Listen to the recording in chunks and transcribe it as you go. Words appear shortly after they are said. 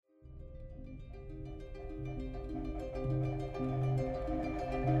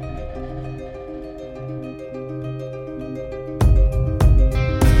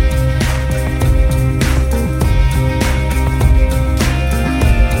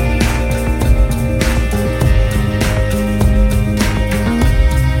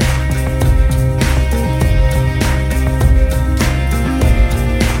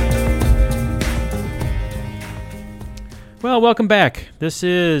Well, welcome back. This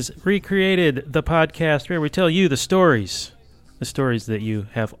is Recreated, the podcast where we tell you the stories that you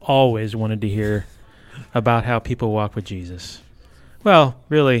have always wanted to hear about how people walk with Jesus. Well,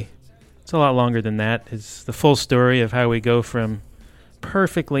 really, it's a lot longer than that. It's the full story of how we go from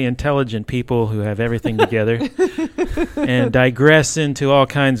perfectly intelligent people who have everything together and digress into all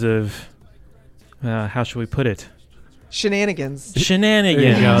kinds of, how shall we put it? Shenanigans. There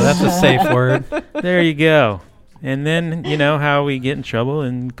you go. That's a safe word. There you go. And then, how we get in trouble,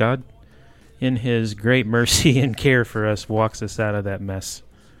 and God, in his great mercy and care for us, walks us out of that mess.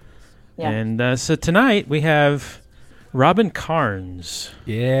 Yeah. And so tonight we have Robin Carnes.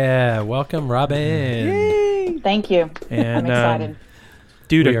 Yeah, welcome, Robin. Yay. Thank you. And, I'm excited.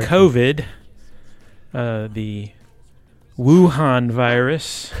 Due to COVID, the Wuhan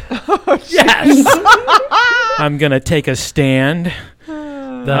virus, Yes! I'm going to take a stand.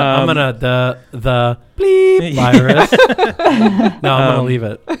 The bleep virus. No, I'm gonna leave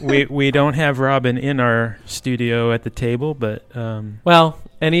it. We don't have Robin in our studio at the table, but well,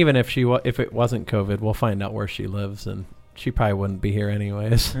 and even if it wasn't COVID, we'll find out where she lives, and she probably wouldn't be here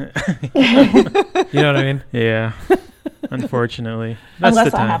anyways. You know what I mean? Yeah. Unfortunately, that's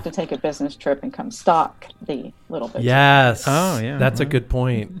unless the time. I have to take a business trip and come stock the little bit. Yes. Oh yeah. That's a good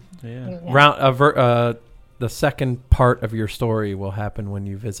point. Yeah. The second part of your story will happen when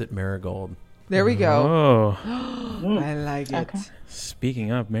you visit Marigold. There we go. Oh. I like it. Okay.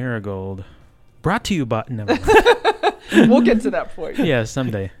 Speaking of Marigold, brought to you by... No. We'll get to that point. Yeah,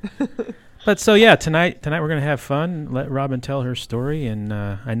 someday. But so, yeah, tonight we're going to have fun, let Robin tell her story, and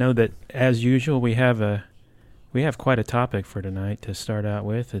I know that, as usual, we have quite a topic for tonight to start out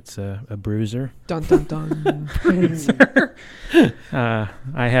with. It's a bruiser. Dun, dun, dun. Bruiser.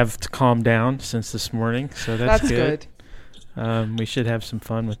 I have to calm down since this morning, so that's good. We should have some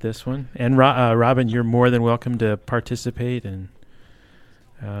fun with this one. And Robin, you're more than welcome to participate. And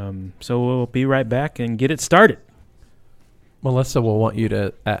so we'll be right back and get it started. Melissa will want you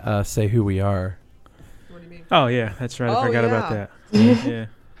to say who we are. What do you mean? Oh, yeah, that's right. I forgot about that. Yeah.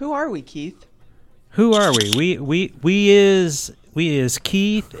 Who are we, Keith? Who are we? We is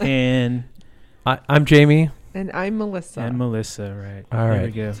Keith and I'm Jamie. And I'm Melissa. And Melissa, right. All right. There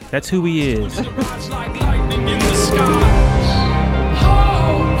we go. That's who he is.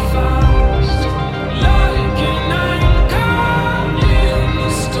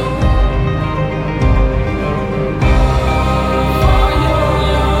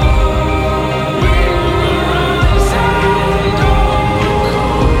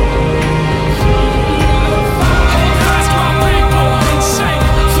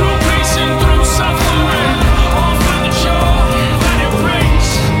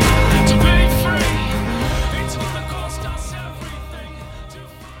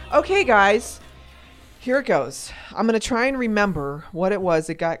 Okay, guys, here it goes. I'm going to try and remember what it was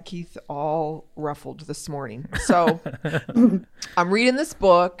that got Keith all ruffled this morning. So I'm reading this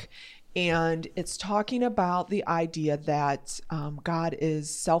book, and it's talking about the idea that God is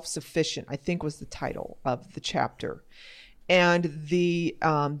self-sufficient, I think was the title of the chapter. And the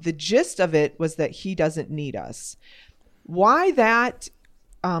gist of it was that he doesn't need us. Why that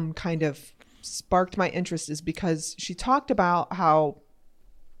kind of sparked my interest is because she talked about how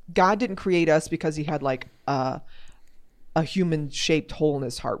God didn't create us because he had like a human-shaped hole in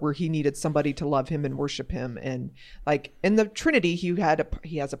his heart where he needed somebody to love him and worship him. And like in the Trinity, he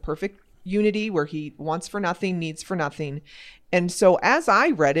has a perfect unity where he wants for nothing, needs for nothing. And so as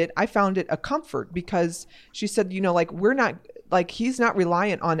I read it, I found it a comfort because she said, like we're not like he's not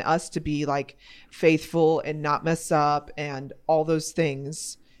reliant on us to be like faithful and not mess up and all those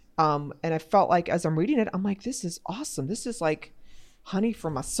things. And I felt like as I'm reading it, I'm like, this is awesome. This is like honey for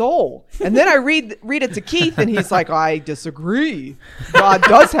my soul. And then I read it to Keith, and he's like, I disagree. God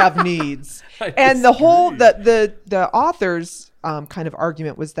does have needs. And the whole the author's kind of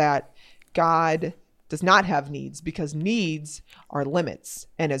argument was that God does not have needs because needs are limits.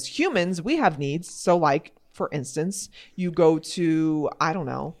 And as humans, we have needs. So like, for instance, you go to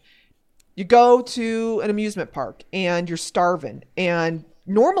an amusement park and you're starving, and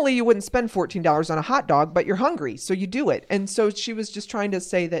normally you wouldn't spend $14 on a hot dog, but you're hungry, so you do it. And so she was just trying to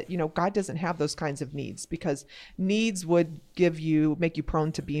say that, God doesn't have those kinds of needs because needs would make you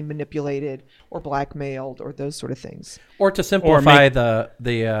prone to being manipulated or blackmailed or those sort of things. Or to simplify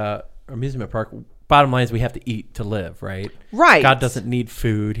the amusement park, bottom line is we have to eat to live, right? Right. God doesn't need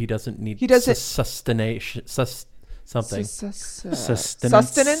food. He doesn't need sustenance.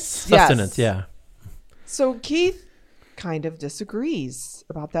 Sustenance, yeah. So Keith kind of disagrees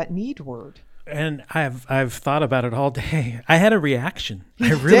about that need word. and I've thought about it all day. I had a reaction.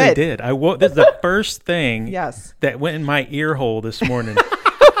 I really did. I woke. This is the first thing Yes. that went in my ear hole this morning.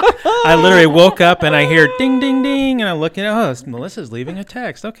 I literally woke up and I hear ding, ding, ding, and I look at Melissa's leaving a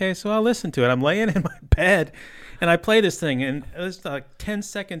text. Okay, so I'll listen to it. I'm laying in my bed, and I play this thing, and it's like 10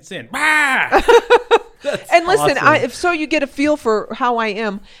 seconds in. And listen, awesome. if so you get a feel for how I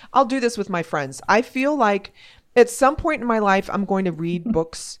am, I'll do this with my friends. I feel like at some point in my life, I'm going to read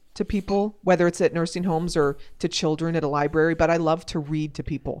books to people, whether it's at nursing homes or to children at a library, but I love to read to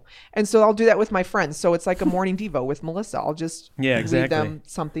people. And so I'll do that with my friends. So it's like a morning devo with Melissa. I'll just read them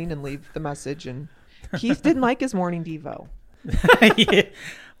something and leave the message. And Keith didn't like his morning devo. Yeah.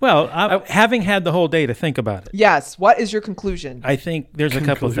 Well, having had the whole day to think about it. Yes. What is your conclusion? I think there's a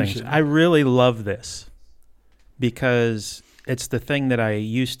couple of things. I really love this because it's the thing that I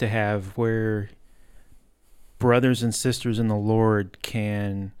used to have where brothers and sisters in the Lord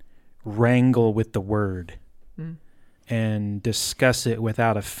can wrangle with the word and discuss it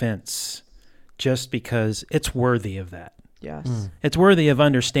without offense just because it's worthy of that. Yes. It's worthy of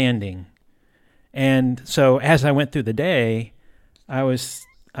understanding. And so as I went through the day,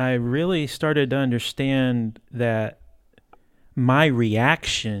 I really started to understand that my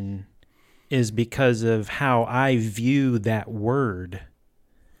reaction is because of how I view that word.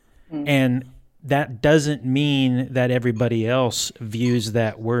 And that doesn't mean that everybody else views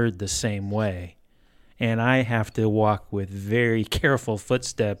that word the same way. And I have to walk with very careful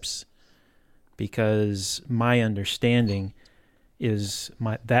footsteps because my understanding is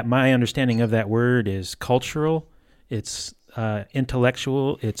my understanding of that word is cultural, it's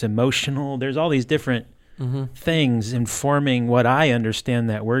intellectual, it's emotional. There's all these different things informing what I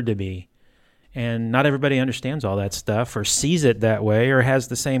understand that word to be. And not everybody understands all that stuff or sees it that way or has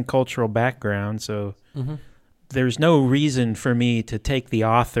the same cultural background. So there's no reason for me to take the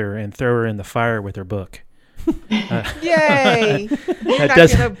author and throw her in the fire with her book. Yay! You're not going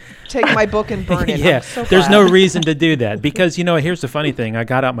to take my book and burn it. Yeah, I'm so there's glad. no reason to do that because, here's the funny thing. I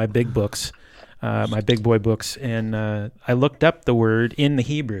got out my big books, my big boy books, and I looked up the word in the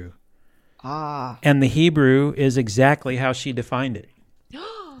Hebrew. And the Hebrew is exactly how she defined it.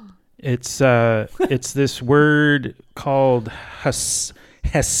 It's this word called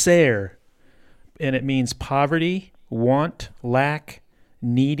heser, and it means poverty, want, lack,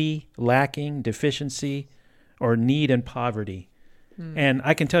 needy, lacking, deficiency, or need and poverty. And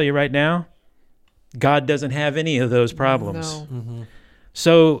I can tell you right now, God doesn't have any of those problems. No.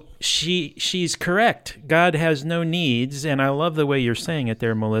 So she's correct. God has no needs, and I love the way you're saying it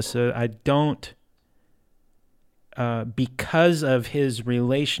there, Melissa. I don't... because of his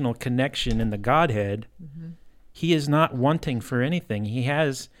relational connection in the Godhead, he is not wanting for anything.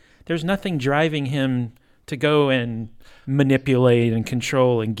 There's nothing driving him to go and manipulate and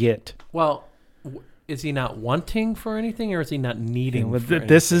control and get. Well, is he not wanting for anything, or is he not needing? For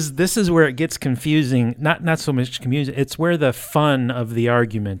This is where it gets confusing. Not so much confusing. It's where the fun of the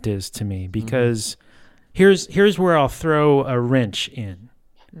argument is to me, because here's where I'll throw a wrench in.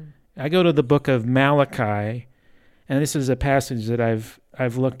 I go to the book of Malachi. And this is a passage that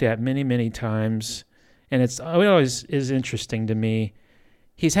I've looked at many, many times, and it always is interesting to me.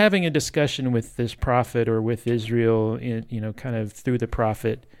 He's having a discussion with this prophet or with Israel, kind of through the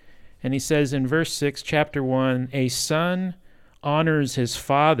prophet. And he says in verse 6, chapter 1, a son honors his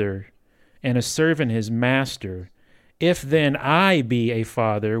father and a servant his master. If then I be a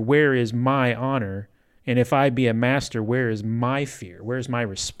father, where is my honor? And if I be a master, where is my fear? Where is my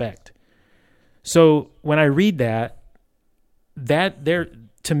respect? So when I read that there,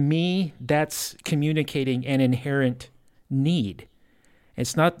 to me, that's communicating an inherent need.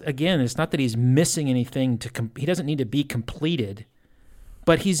 It's not that he's missing anything he doesn't need to be completed,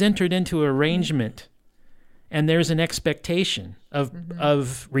 but he's entered into arrangement, and there's an expectation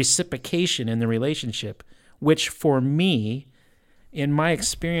of reciprocation in the relationship, which for me, in my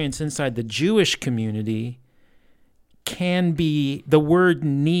experience inside the Jewish community, can be, the word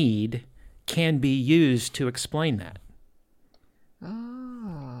need can be used to explain that.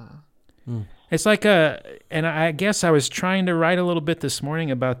 It's like and I guess I was trying to write a little bit this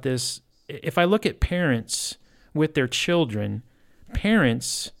morning about this. If I look at parents with their children,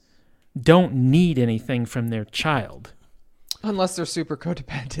 parents don't need anything from their child. Unless they're super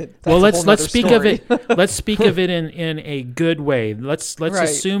codependent. Well, let's speak of it. Let's speak of it in a good way. Let's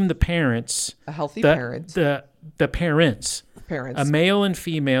assume the parents, a healthy parent, the parents, a male and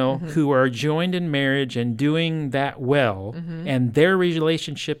female who are joined in marriage and doing that well, and their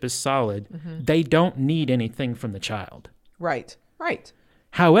relationship is solid. They don't need anything from the child. Right.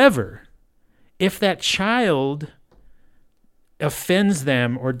 However, if that child offends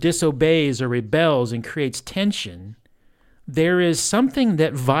them or disobeys or rebels and creates tension, there is something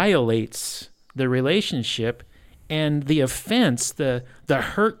that violates the relationship, and the offense, the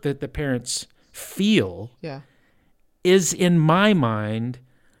hurt that the parents feel Yeah. is, in my mind,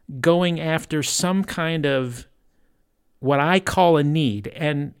 going after some kind of what I call a need.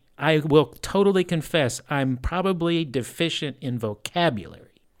 And I will totally confess, I'm probably deficient in vocabulary.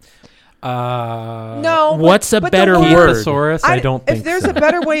 No. What's a but better the word? Thesaurus? I don't think If there's so. a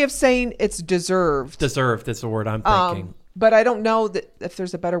better way of saying it's deserved. Deserved is the word I'm thinking. But I don't know that if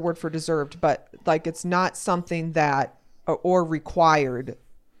there's a better word for deserved, but like it's not something that or required.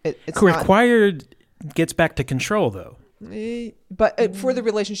 It's not, Required gets back to control, though. but for the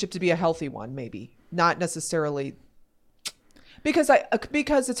relationship to be a healthy one, maybe not necessarily. Because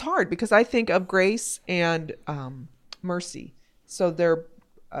it's hard, because I think of grace and mercy. So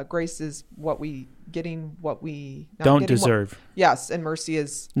grace is what we not Don't getting deserve. yes, and mercy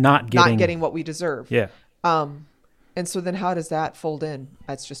is Not getting what we deserve. Yeah. And so then how does that fold in?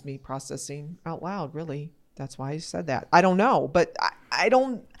 That's just me processing out loud, really. That's why I said that. I don't know, but I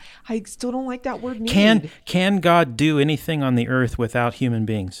still don't like that word need. Can God do anything on the earth without human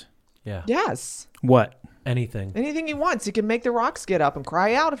beings? Yeah. Yes. What? Anything. Anything he wants. He can make the rocks get up and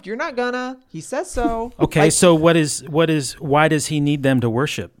cry out if you're not gonna. He says so. Okay, so why does he need them to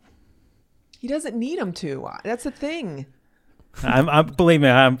worship? He doesn't need them to. That's the thing. Believe me,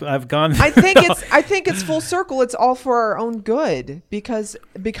 I've gone. I think it's full circle. It's all for our own good because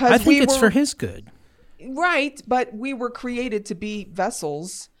I think it's for his good. Right, but we were created to be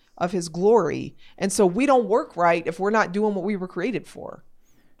vessels of his glory. And so we don't work right if we're not doing what we were created for.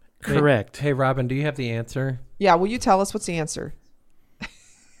 Correct. Hey, Robin, do you have the answer? Yeah, will you tell us what's the answer?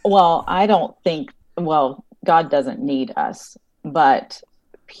 Well, I don't think, God doesn't need us, but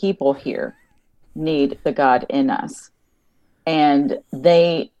people here need the God in us. And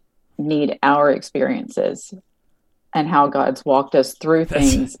they need our experiences and how God's walked us through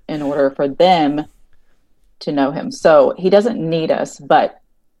things in order for them to know him. So he doesn't need us, but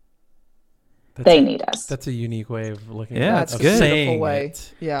they need us. That's a unique way of looking Yeah, at that's it. good. Beautiful way.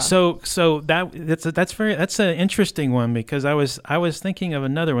 Yeah. So that's an interesting one, because I was thinking of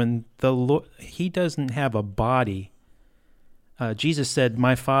another one. The Lord, he doesn't have a body. Jesus said,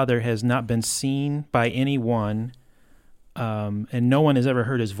 "My Father has not been seen by anyone, and no one has ever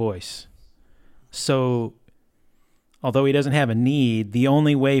heard his voice." So, although he doesn't have a need, the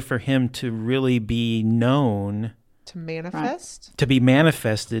only way for him to really be known, to manifest? to be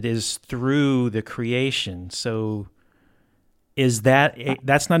manifested, is through the creation. So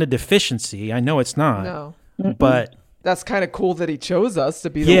that's not a deficiency. I know it's not. No. But That's kind of cool that he chose us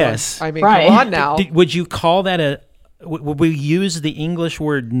to be the yes. one. I mean, Right. come on now. Would you call that would we use the English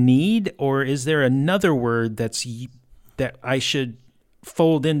word need, or is there another word that I should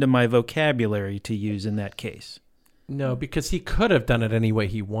fold into my vocabulary to use in that case? No, because he could have done it any way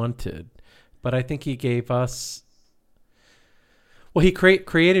he wanted. But I think he gave us... Well, he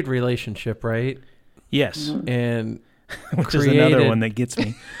created relationship, right? Yes. And Which is another one that gets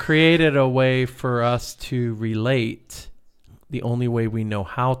me. created a way for us to relate the only way we know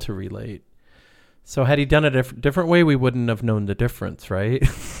how to relate. So had he done it a different way, we wouldn't have known the difference, right?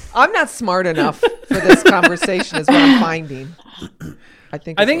 I'm not smart enough for this conversation is what I'm finding. I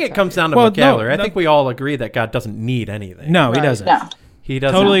think it comes down to Well, vocabulary. no, I think we all agree that God doesn't need anything. No, he Right. doesn't. No. He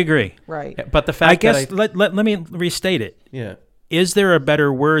doesn't. Totally agree. Right. But the I fact guess that let me restate it. yeah. Is there a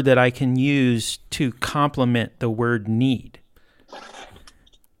better word that I can use to complement the word need?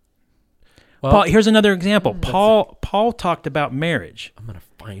 Well, Paul, here's another example. Paul talked about marriage. I'm going to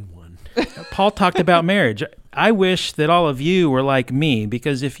find one. Paul talked about marriage. I wish that all of you were like me,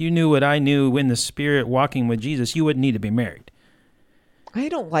 because if you knew what I knew in the Spirit walking with Jesus, you wouldn't need to be married. I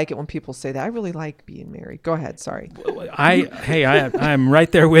don't like it when people say that. I really like being married. Go ahead. Sorry. I'm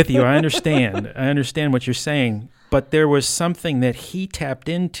right there with you. I understand what you're saying. But there was something that he tapped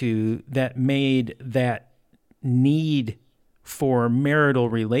into that made that need for marital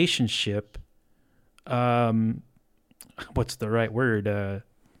relationship, what's the right word?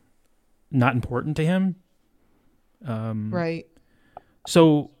 Not important to him. Right.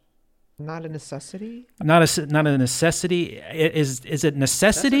 So Not a necessity. not a necessity. Is it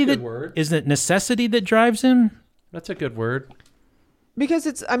necessity That's a good word. is it necessity that drives him? That's a good word. Because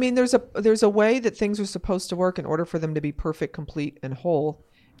there's a way that things are supposed to work in order for them to be perfect, complete, and whole.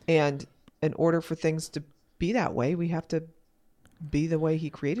 And in order for things to be that way, we have to be the way he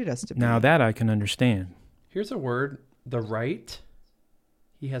created us to be. Now that I can understand. Here's a word, the right.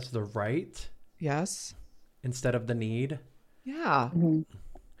 He has the right Yes. instead of the need. Yeah.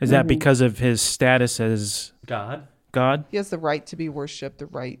 Is that because of his status as God. God? He has the right to be worshipped,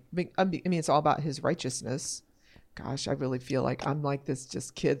 I mean, it's all about his righteousness. Gosh, I really feel like I'm like this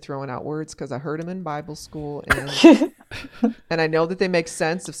just kid throwing out words because I heard them in Bible school, and and I know that they make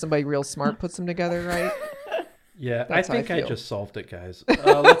sense if somebody real smart puts them together, right? Yeah, That's how I I think I feel. just solved it, guys.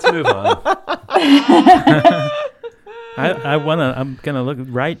 Let's move on. I'm gonna look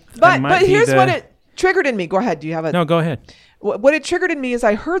right. But here's what it triggered in me. Go ahead. Do you have a No, go ahead. What it triggered in me is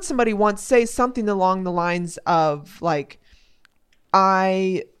I heard somebody once say something along the lines of like,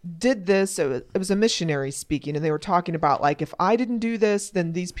 I did this. It was a missionary speaking, and they were talking about like, if I didn't do this,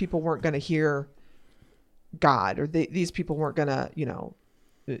 then these people weren't going to hear God, or these people weren't going to,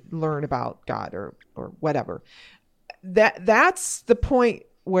 learn about God or whatever. That's the point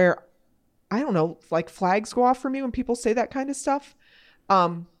where, I don't know, like flags go off for me when people say that kind of stuff.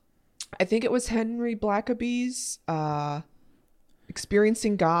 I think it was Henry Blackaby's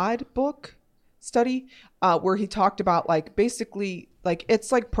Experiencing God book study, where he talked about like basically like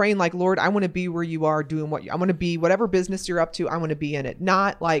it's like praying like, Lord, I want to be where you are doing I want to be whatever business you're up to. I want to be in it.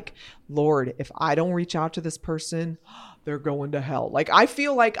 Not like, Lord, if I don't reach out to this person, they're going to hell. Like I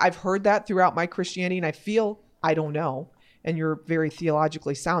feel like I've heard that throughout my Christianity, and I don't know. And you're very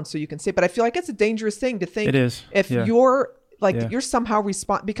theologically sound, so you can say, but I feel like it's a dangerous thing to think. It is. If Yeah. you're like, Yeah. you're somehow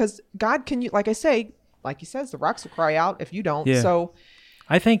because God can, like I say, like he says, the rocks will cry out if you don't. Yeah. So,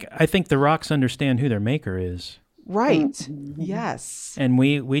 I think the rocks understand who their maker is, right. Yes. and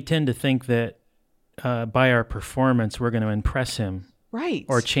we tend to think that by our performance we're going to impress him Right.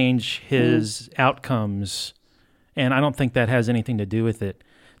 or change his outcomes, and I don't think that has anything to do with it.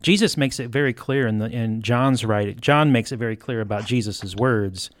 Jesus makes it very clear in John's writing. John makes it very clear about Jesus'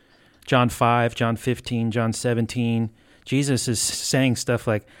 words. John 5, John 15, John 17. Jesus is saying stuff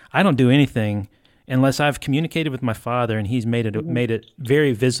like, I don't do anything unless I've communicated with my Father and he's made it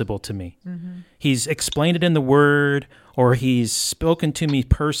very visible to me. Mm-hmm. He's explained it in the Word, or he's spoken to me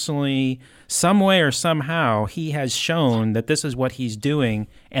personally. Some way or somehow he has shown that this is what he's doing,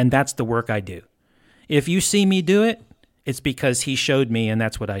 and that's the work I do. If you see me do it, it's because he showed me, and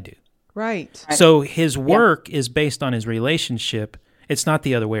that's what I do. Right. So his work is based on his relationship. It's not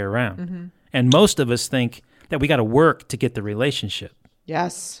the other way around. Mm-hmm. And most of us think that we got to work to get the relationship,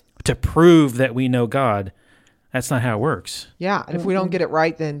 Yes. to prove that we know God. That's not how it works. Yeah. And if we don't get it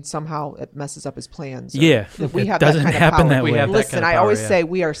right, then somehow it messes up his plans. Yeah. That we It have doesn't that kind happen of power. that way. We have that Listen, kind of I power, always yeah. say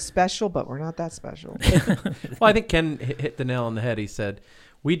we are special, but we're not that special. Well, I think Ken hit the nail on the head. He said,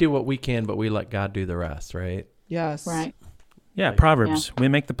 we do what we can, but we let God do the rest, right? Yes. Right. Yeah, Proverbs. We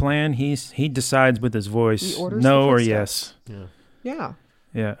make the plan. He decides with his voice, He orders no the or footsteps. yes. Yeah.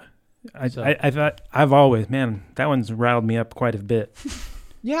 Yeah. So- I've always, man, that one's riled me up quite a bit.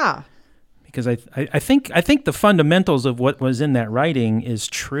 Yeah. Because I think the fundamentals of what was in that writing is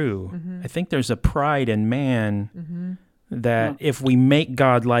true. Mm-hmm. I think there's a pride in man that if we make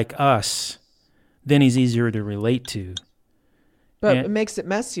God like us, then he's easier to relate to. But And- it makes it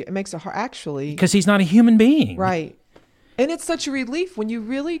messy. It makes it hard, actually. Because he's not a human being. Right. And it's such a relief when you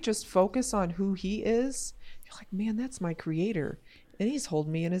really just focus on who he is. You're like, man, that's my creator. And he's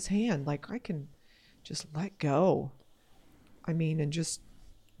holding me in his hand. Like, I can just let go. I mean, and just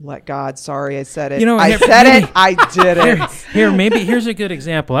let God. Sorry, I said it. You know, I here- said maybe- it. I did it. Here's a good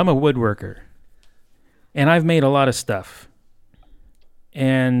example. I'm a woodworker, and I've made a lot of stuff.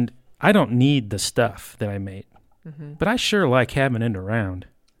 And I don't need the stuff that I made, but I sure like having it around.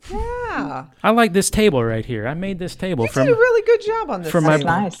 Yeah. I like this table right here. I made this table You did a really good job on this. from my That's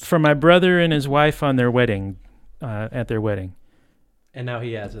nice. from my brother and his wife on their wedding, at their wedding, And now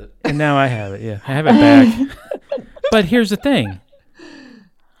he has it. and now I have it. Yeah, I have it back. But here's the thing: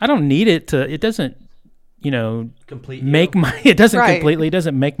 I don't need it to. It doesn't, Complete. make my. It doesn't Right. completely. It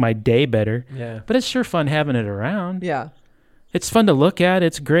doesn't make my day better. Yeah. But it's sure fun having it around. Yeah. It's fun to look at.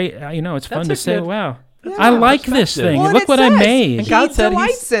 It's great. It's fun That's to a say, good- "Wow, Yeah. I like this perspective. thing. Well, and Look it what I says made." He God said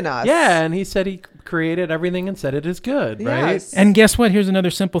delights in us. Yeah, and he said he created everything and said it is good, right? Yes. And guess what? Here's another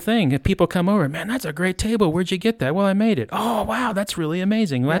simple thing. If people come over, man, that's a great table. Where'd you get that? Well, I made it. Oh, wow, that's really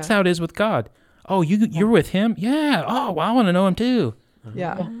amazing. Well, that's Yeah. how it is with God. Oh, you're with him? Yeah. Oh, well, I want to know him too.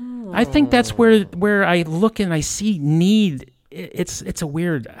 Yeah. I think that's where I look and I see need. It's a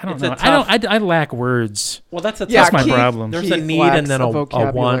weird. I don't It's a know. tough- I lack words. Well, that's Yeah, my Keith- problem. There's a Keith need lacks and then a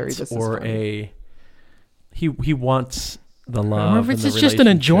vocabulary. want This is or funny. a he wants the Or love. if it's and the just an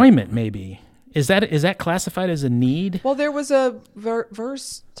relationship. enjoyment, maybe. Is that classified as a need? Well, there was a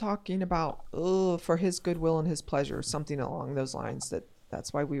verse talking about for his goodwill and his pleasure, something along those lines.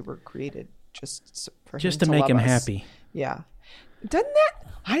 That's why we were created, just for Just him to make love him us. happy. Yeah, Doesn't that?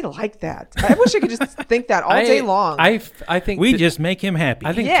 I like that. I wish I could just think that all day long. I think We just make him happy.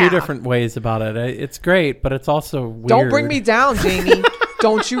 I think Yeah. two different ways about it. It's great, but it's also weird. Don't bring me down, Jamie.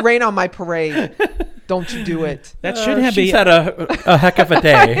 Don't you rain on my parade. Don't you do it. that should have She's be. had a heck of a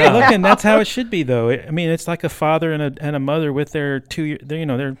day. Hey, look, and that's how it should be, though. I mean, it's like a father and a mother with their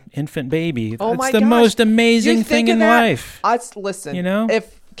their infant baby. Oh it's my the gosh. most amazing You thing think of in that? life. Listen. You know?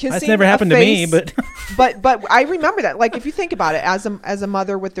 If kissing That's never a happened to me, face- but but I remember that. Like if you think about it, as a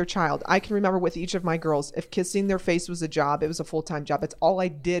mother with their child, I can remember with each of my girls, if kissing their face was a job, it was a full-time job. It's all I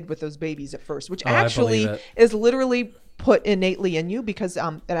did with those babies at first, which I actually believe it. is literally put innately in you because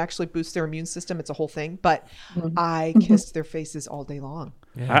it actually boosts their immune system. It's a whole thing. But I kissed their faces all day long.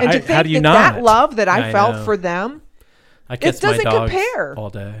 Yeah. And to think how do you that, not? that love that I I felt know. for them, I kiss my doesn't dogs compare.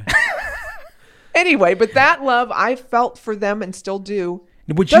 all day. anyway, but that love I felt for them and still do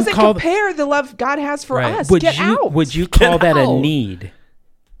would you doesn't call compare the love God has for Right. us. would Get you out. would you call that a out. need?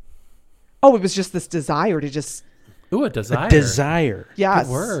 Oh, it was just this desire to just Ooh, a desire. Desire. yes,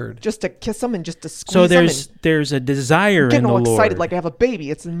 word. just to kiss them and just to squeeze So them. there's a desire and in getting the all Lord. excited like I have a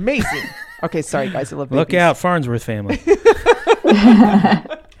baby. It's amazing. Okay, sorry guys, I love babies. Look out, Farnsworth family.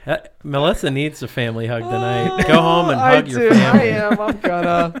 Melissa needs a family hug tonight. Go home and I hug do. your family. I am. I'm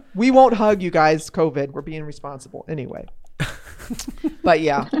gonna. We won't hug you guys. COVID. We're being responsible anyway. But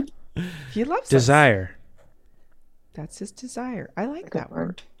yeah, he loves us. Desire. That's his desire. I like that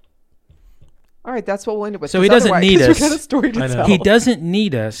word. All right, that's what we'll end it with. So he 'cause doesn't otherwise- need 'cause us. We got a story to I know. tell. He doesn't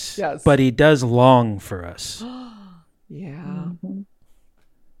need us, Yes. but he does long for us. Yeah.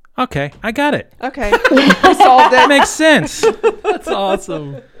 Okay, I got it. Okay. We solved That it. makes sense. That's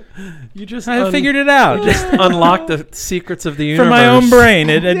awesome. You just I figured it out. just unlocked the secrets of the universe From my own brain.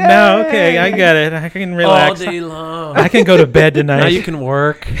 Now, okay, I Yay. get it. I can all relax. day long. I can go to bed tonight. Now you can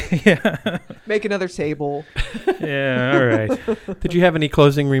work. Yeah. Make another table. Yeah, all right. Did you have any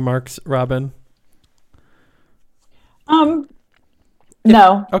closing remarks, Robin?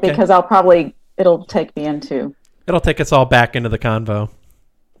 No, Okay. because it'll take me into, It'll take us all back into the convo.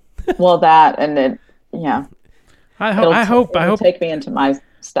 well, that, and it, yeah. I It'll hope. take me into my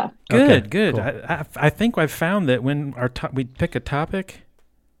stuff. Good, Okay, good. cool. I think I've found that when we pick a topic,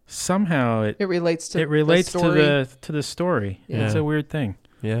 somehow it It relates to relates the story. to the story. Yeah. It's a weird thing.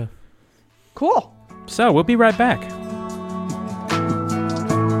 Yeah. Cool. So we'll be right back.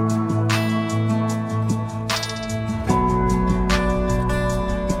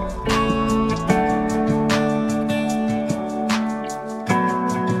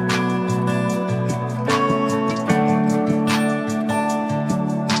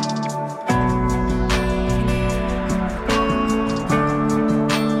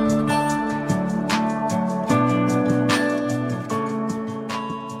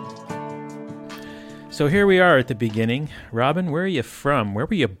 So here we are at the beginning. Robin, where are you from? Where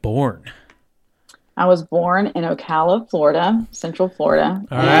were you born? I was born in Ocala, Florida, Central Florida.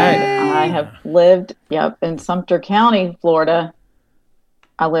 All And I have lived, in Sumter County, Florida.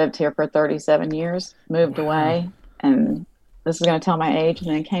 I lived here for 37 years, moved away, and this is going to tell my age,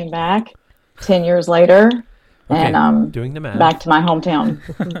 and then came back 10 years later, Okay. and Doing the math. back to my hometown.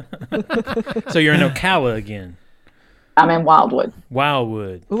 So you're in Ocala again. I'm in Wildwood.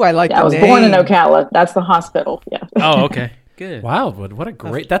 Wildwood. Ooh, I like Yeah, I the was name. born in Ocala. That's the hospital. Yeah. Oh, okay. Good. Wildwood. What a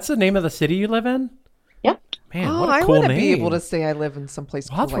great. That's the name of the city you live in? Yep. Man, Oh, what a I cool want to name. be able to say I live in someplace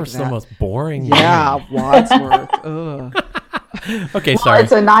cool like Wadsworth's that. the most boring. Yeah, Wadsworth. Ugh. name. Okay, Well, sorry.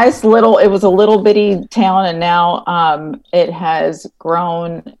 it's a nice little, it was a little bitty town, and now it has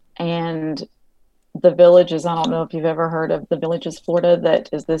grown, and the Villages, I don't know if you've ever heard of the Villages, Florida, that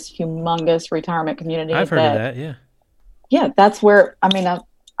is this humongous retirement community. I've heard of that. Yeah. Yeah, that's where,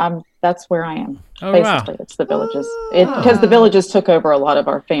 that's where I am. Oh, Basically, it's the Villages. Because the Villages took over a lot of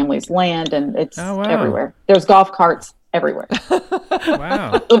our family's land, and it's Oh, wow. everywhere. There's golf carts everywhere.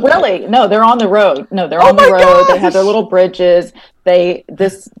 Wow. Really? No, they're on the road. No, they're Oh on the my road. They have gosh! their little bridges.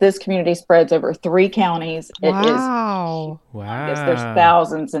 This community spreads over 3 counties. It is Wow. Wow. humongous. There's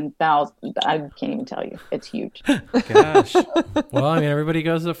thousands and thousands. I can't even tell you. It's huge. Gosh. Well, I mean, everybody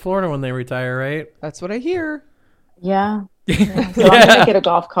goes to Florida when they retire, right? That's what I hear. Yeah. So I'm gonna get a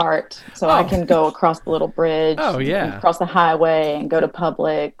golf cart so I can go across the little bridge. Oh, yeah. and across the highway and go to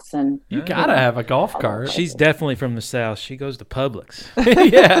Publix and You gotta have a golf cart. She's definitely from the South. She goes to Publix.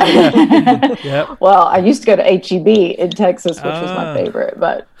 yeah. Yep. well, I used to go to HEB in Texas, which was Ah. my favorite,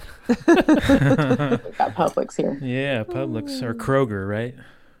 but we got Publix here. Yeah, Publix or Kroger, right?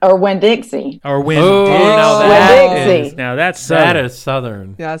 Or Winn-Dixie. Or Winn. Oh, now Winn-Dixie. is, Now that's that Southern. is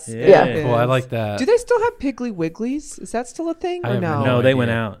Southern. Yes. Yeah. it Cool, I is. like that. Do they still have Piggly Wigglies? Is that still a thing I or have no? No, they idea.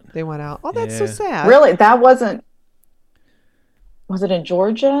 went out. They went out. Oh, that's so Yeah. sad. Really, that wasn't. Was it in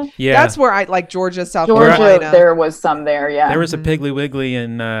Georgia? Yeah. That's where I like Georgia, South Georgia, Carolina. there was some there, yeah. There was a Piggly Wiggly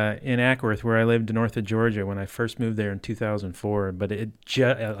in Ackworth, where I lived north of Georgia when I first moved there in 2004. But it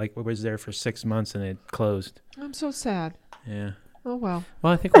was there for 6 months and it closed. I'm so sad. Yeah. Oh, well.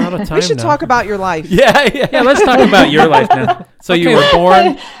 Well, I think we're out of time We should now. talk about your life. Yeah. Yeah, let's talk about your life now. So you were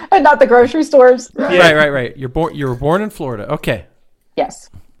born. And not the grocery stores. Right. You were born in Florida. Okay. Yes.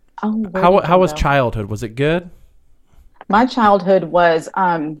 Oh, where How did I was go? childhood? Was it good? My childhood was,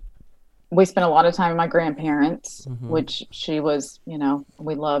 we spent a lot of time with my grandparents, which she was, we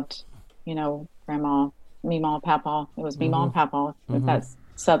loved, grandma, Meemaw, Papaw. It was Meemaw and Papaw, if that's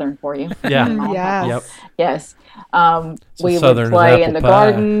Southern for you. Yeah. Meemaw, Yes. Papaw. Yep. Yes. So We Southern would play apple in the pie.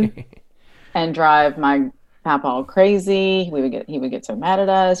 garden and drive my Papaw crazy. He would get so mad at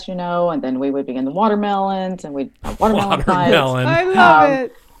us, and then we would begin the watermelons and we'd have watermelon fights. Watermelon. I love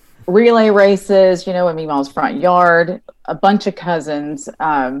it. Relay races, in Meemaw's front yard, a bunch of cousins.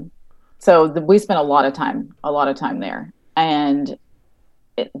 We spent a lot of time there. And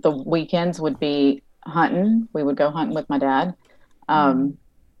the weekends would be hunting. We would go hunting with my dad.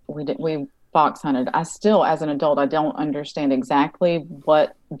 We fox hunted. I still, as an adult, I don't understand exactly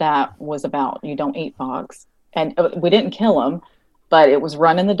what that was about. You don't eat fox. And we didn't kill them, but it was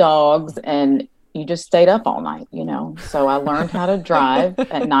running the dogs and you just stayed up all night, So I learned how to drive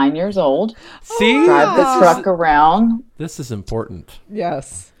at 9 years old. See? Drive the truck around. This is important.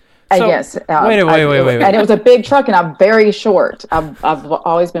 Yes. So- Yes. Wait. And it was a big truck, and I'm very short. I've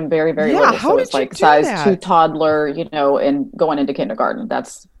always been very, very Yeah, little. how So did it's you like do size that? 2 toddler, and going into kindergarten.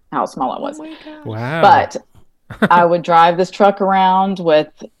 That's how small I was. Oh my gosh. Wow. But I would drive this truck around with,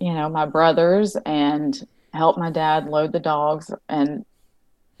 my brothers and help my dad load the dogs. And,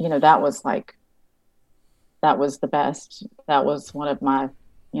 that was the best. That was one of my,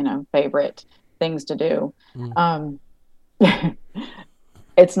 favorite things to do.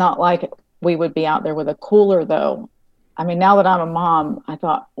 It's not like we would be out there with a cooler, though. I mean, now that I'm a mom, I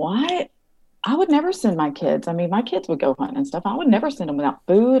thought, what? I would never send my kids. I mean, my kids would go hunting and stuff. I would never send them without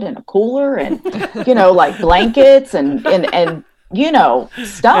food and a cooler and, like blankets and stuff. And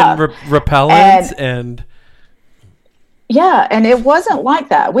repellents and Yeah, and it wasn't like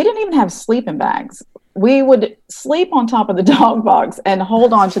that. We didn't even have sleeping bags. We would sleep on top of the dog box and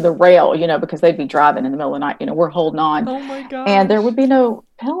hold on to the rail, because they'd be driving in the middle of the night. We're holding on. Oh my gosh. And there would be no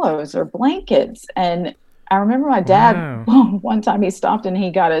pillows or blankets. And I remember my dad, one time he stopped and he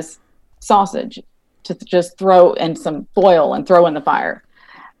got us sausage to just throw in some foil and throw in the fire,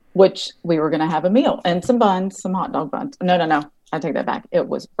 which we were going to have a meal and some buns, some hot dog buns. No. I take that back. It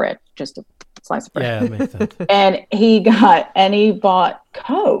was bread, just a slice of bread. yeah, that makes sense. And he bought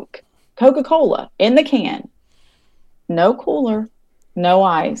Coca-Cola in the can, no cooler, no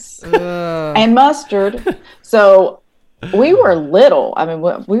ice, Ugh. and mustard. So we were little. I mean,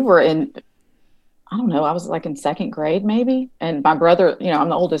 we were in, I don't know, I was like in second grade maybe. And my brother, I'm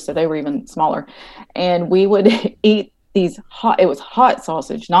the oldest, so they were even smaller. And we would eat these it was hot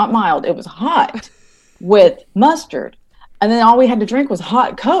sausage, not mild. It was hot with mustard. And then all we had to drink was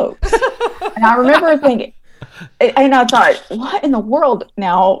hot Coke. And I remember thinking, and I thought, what in the world?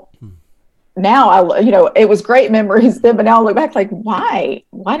 Now it was great memories then, but now I look back like, why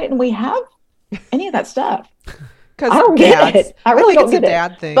didn't we have any of that stuff? Because I don't get it. I really don't it's a get it.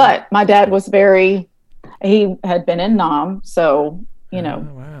 dad thing. But my dad was he had been in Nam, so,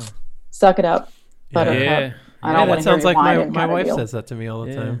 Wow. suck it up, buttercup. Yeah. I don't that want to sounds hear like your my wife deal. says that to me all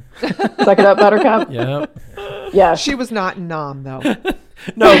the time. Suck it up, buttercup. Yep. Yeah. she was not in Nam, though.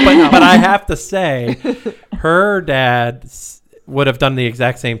 No, but I have to say, her dad would have done the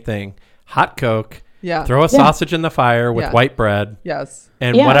exact same thing. Hot Coke, Yeah. throw a sausage in the fire with Yeah. white bread, Yes.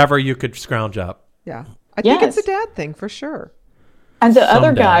 and Yeah. whatever you could scrounge up. Yeah. I think it's a Yes. dad thing for sure. And the other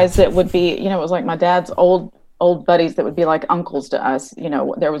Some guys dads. that would be, it was like my dad's old buddies that would be like uncles to us.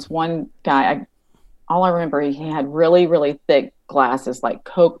 There was one guy, all I remember, he had really, really thick glasses, like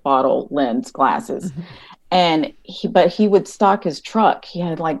Coke bottle lens glasses. And he would stock his truck. He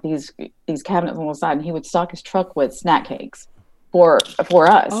had like these cabinets on the side, and he would stock his truck with snack cakes for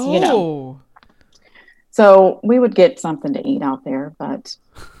us, Oh. So we would get something to eat out there, but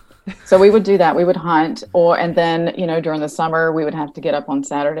so we would do that. We would hunt, and then, during the summer, we would have to get up on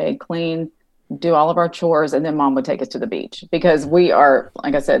Saturday, clean, do all of our chores, and then Mom would take us to the beach because we are,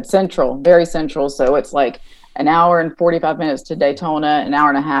 like I said, central, very central. So it's like an hour and 45 minutes to Daytona, an hour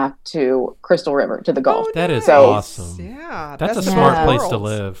and a half to Crystal River, to the Gulf. Oh, That is nice. awesome. Yeah. That's a the smart Yeah. place to world.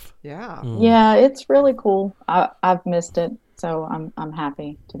 live. Yeah. Mm. Yeah, it's really cool. I've missed it. So I'm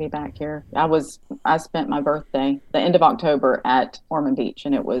happy to be back here. I spent my birthday, the end of October, at Ormond Beach,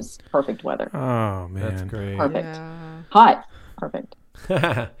 and it was perfect weather. Oh man. That's great. Perfect. Yeah. Hot perfect.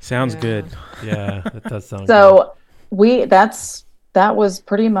 Sounds Yeah. good. Yeah, that does sound good. So that was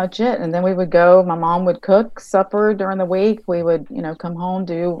pretty much it. And then we would go, my mom would cook supper during the week. We would, come home,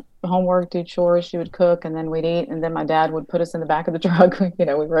 do homework, do chores. She would cook, and then we'd eat. And then my dad would put us in the back of the truck. We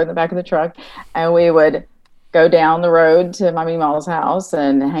rode in the back of the truck, and we would go down the road to my Meemaw's house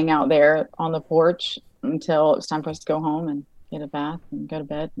and hang out there on the porch until it was time for us to go home and get a bath and go to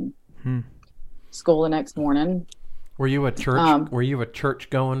bed and school the next morning. Were you a church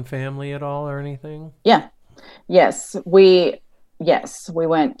going family at all or anything? Yeah. Yes. We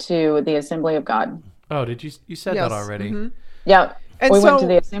went to the Assembly of God. Oh, did you said Yes. that already? Mhm. Yeah. And we so, went to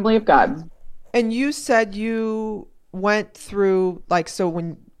the Assembly of God. and you said you went through, like, so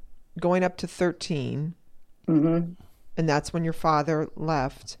when going up to 13, Mm-hmm. and that's when your father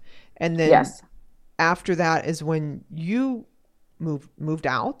left. And then Yes. after that is when you moved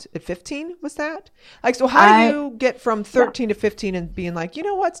out at 15, was that? Like, so how do you get from 13 to 15 and being like, you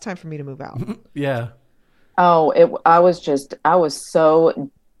know what, it's time for me to move out? Yeah. Oh, I was damaged.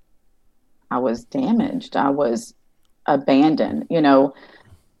 I was abandoned.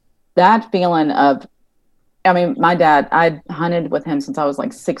 That feeling of, my dad, I hunted with him since I was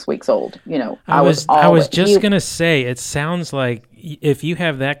like 6 weeks old. I was just gonna say, it sounds like if you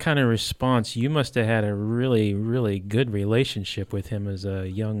have that kind of response, you must have had a really, really good relationship with him as a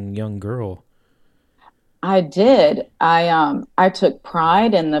young girl. I did. I took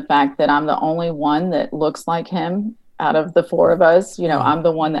pride in the fact that I'm the only one that looks like him out of the four of us. I'm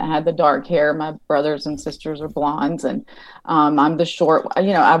the one that had the dark hair. My brothers and sisters are blondes, and I'm the short.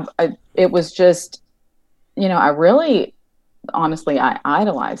 It was just, I really, honestly, I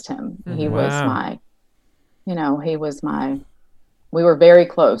idolized him. He was my, we were very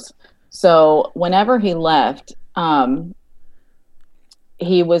close. So whenever he left,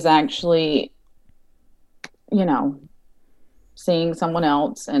 he was actually, seeing someone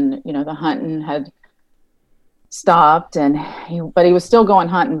else, and, the hunting had stopped, but he was still going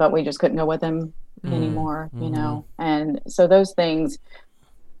hunting, but we just couldn't go with him anymore, and so those things,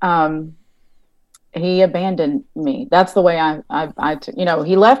 he abandoned me. That's the way I took,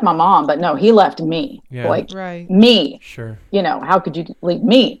 he left my mom, but no, he left me. Yeah. Like Right. me. Sure. How could you leave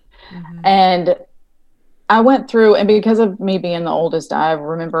me? Mm-hmm. And I went through, and because of me being the oldest, I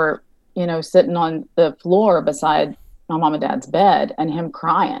remember, sitting on the floor beside my mom and dad's bed and him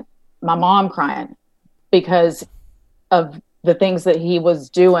crying, my mom crying, because of the things that he was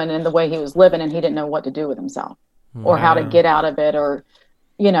doing and the way he was living, and he didn't know what to do with himself or how to get out of it, or,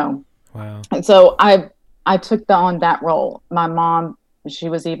 Wow. And so I took on that role. My mom, she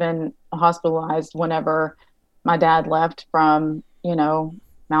was even hospitalized whenever my dad left from,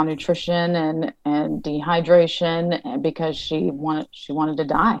 malnutrition and dehydration, and because she wanted to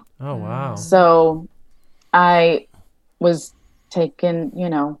die. Oh, wow. So I was taking,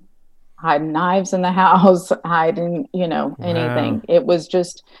 hiding knives in the house, hiding, anything. It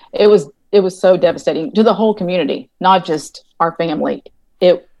was so devastating to the whole community, not just our family.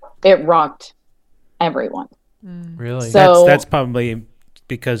 It rocked everyone. Really? So That's probably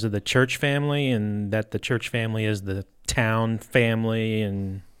because of the church family, and that the church family is the town family,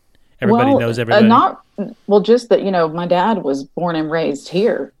 and everybody knows everybody. Just that, my dad was born and raised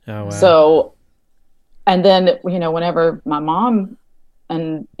here. Oh, wow. So, and then, whenever my mom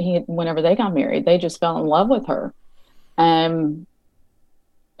and whenever they got married, they just fell in love with her. And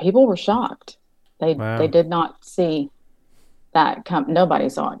people were shocked. They did not see that come. Nobody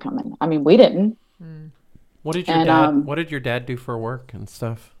saw it coming. We didn't. What did your dad do for work and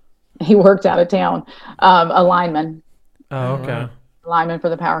stuff? He worked out of town, a lineman. Oh, okay. Lineman for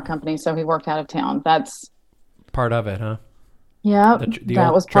the power company. So he worked out of town. That's part of it, huh? Yeah,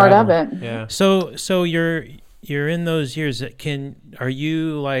 that was part of it. Yeah. So you're in those years. Are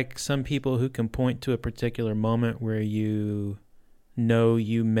you like some people who can point to a particular moment where you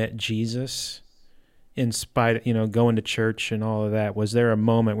met Jesus? In spite of, going to church and all of that, was there a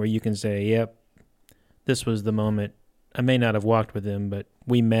moment where you can say, yep, this was the moment? I may not have walked with him, but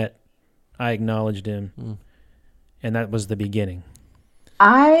we met, I acknowledged him, and that was the beginning.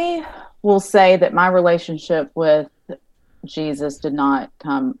 I will say that my relationship with Jesus did not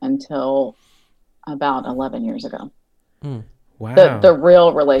come until about 11 years ago. Wow. The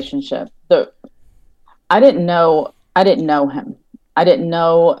real relationship. I didn't know him. I didn't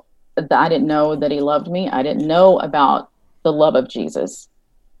know that he loved me. I didn't know about the love of Jesus.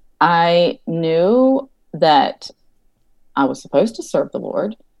 I knew that I was supposed to serve the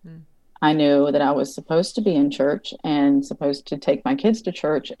Lord. I knew that I was supposed to be in church and supposed to take my kids to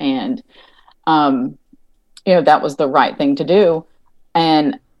church, and that was the right thing to do.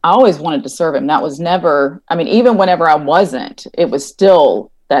 And I always wanted to serve him. That was never, I mean, even whenever I wasn't, it was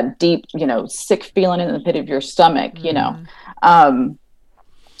still that deep, sick feeling in the pit of your stomach,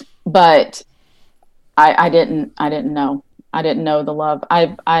 but I didn't know. I didn't know the love.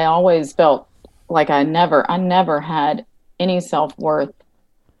 I always felt like I never had any self-worth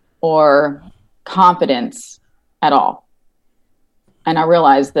or confidence at all. And I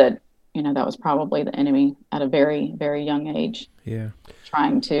realized that, that was probably the enemy at a very, very young age. Yeah.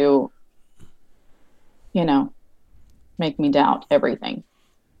 Trying to, make me doubt everything.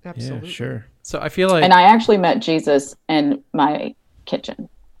 Absolutely. Yeah, sure. So I feel like, And I actually met Jesus in my kitchen.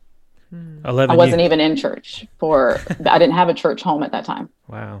 11 I wasn't years. even in church I didn't have a church home at that time.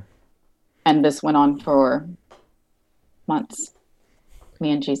 Wow. And this went on for months.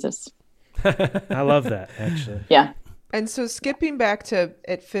 Me and Jesus. I love that, actually. Yeah. And so skipping back to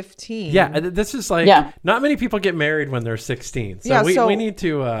at 15. yeah, this is like, Yeah. not many people get married when they're 16. So Yeah, we need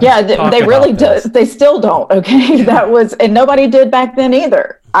to They talk really about do. this. They still don't. Okay. And nobody did back then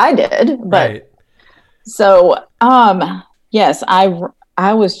either. I did. But Right. so, yes,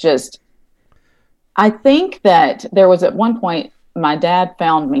 I was just, I think that there was at one point, my dad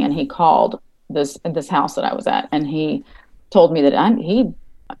found me and he called this house that I was at, and he told me that I needed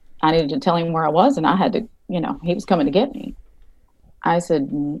to tell him where I was, and I had to, he was coming to get me. I said,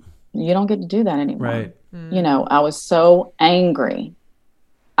 you don't get to do that anymore. Right. I was so angry.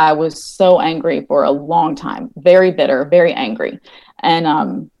 I was so angry for a long time, very bitter, very angry.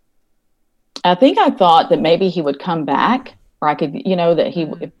 And I think I thought that maybe he would come back, or I could,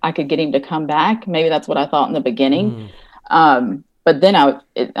 if I could get him to come back. Maybe that's what I thought in the beginning. But then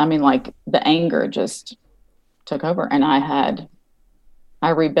the anger just took over, and I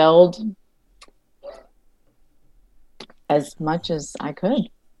rebelled as much as I could.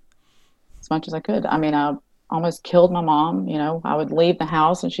 I mean, I almost killed my mom. I would leave the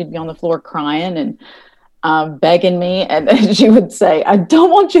house and she'd be on the floor crying and begging me. And she would say, I don't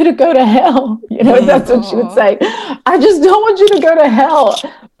want you to go to hell. That's what she would say. I just don't want you to go to hell.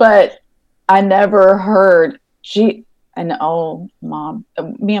 But I never heard Mom,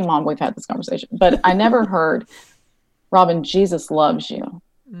 me and Mom, we've had this conversation, but I never heard, Robin, Jesus loves you.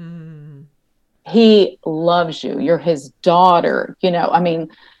 He loves you. You're his daughter.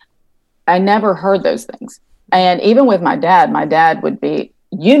 I never heard those things. And even with my dad would be,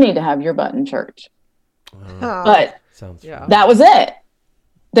 you need to have your butt in church. But Sounds that was it.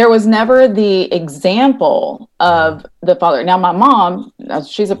 There was never the example of the father. Now, my mom,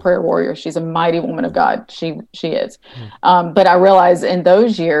 she's a prayer warrior. She's a mighty woman of God. She is. But I realized in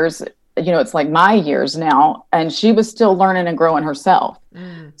those years, it's like my years now, and she was still learning and growing herself.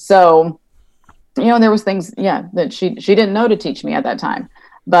 So, there was things, that she didn't know to teach me at that time.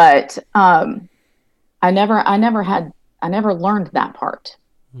 But I never learned that part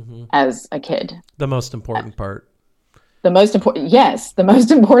as a kid. the most important part. The most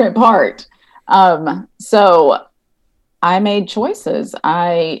important part. So I made choices.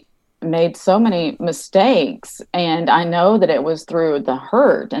 I made so many mistakes, and I know that it was through the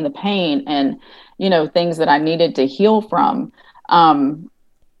hurt and the pain and, things that I needed to heal from. And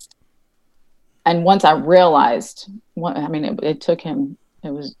once I realized it took him, it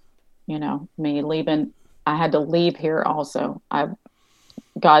was, me leaving. I had to leave here also.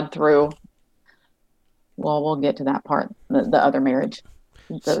 God through, well, we'll get to that part, the other marriage,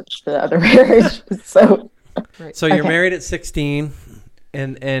 the other marriage. So You're married at 16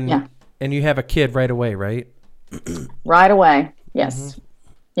 and you have a kid right away, right? Right away. Yes.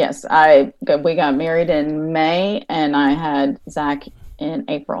 Yes. We got married in May, and I had Zach in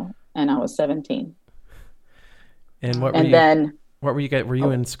April, and I was 17. And what were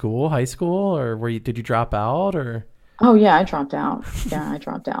you in school, high school, or did you drop out, or? Oh yeah, I dropped out. Yeah, I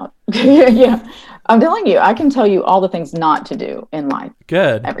dropped out. Yeah. I'm telling you, I can tell you all the things not to do in life.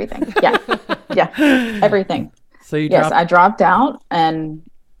 Good. Everything. Yeah. Yeah. Everything. So I dropped out and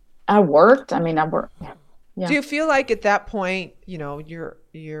I worked. I worked. Yeah. Do you feel like at that point,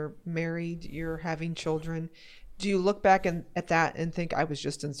 you're married, you're having children, do you look back at that and think I was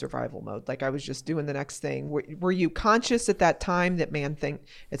just in survival mode? Like I was just doing the next thing. Were you conscious at that time that, man, think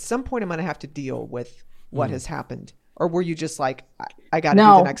at some point I'm going to have to deal with what has happened? Or were you just like, I got to do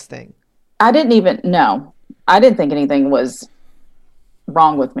the next thing? I didn't think anything was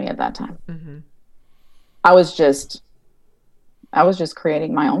wrong with me at that time. Mm-hmm. I was just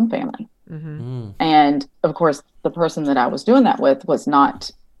creating my own family. Mm-hmm. And of course, the person that I was doing that with was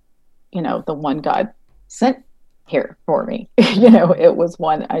not, the one God sent here for me. It was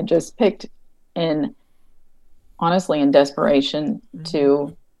one I just picked honestly in desperation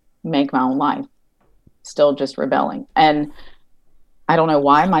to make my own life, still just rebelling. And I don't know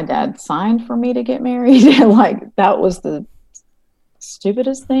why my dad signed for me to get married. Like, that was the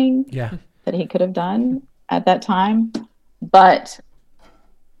stupidest thing Yeah. that he could have done at that time. But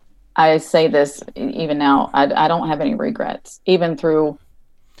I say this even now, I don't have any regrets, even through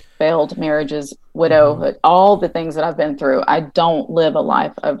failed marriages, widowhood, all the things that I've been through. I don't live a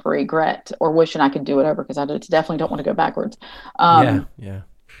life of regret or wishing I could do it over, because I definitely don't want to go backwards. Yeah.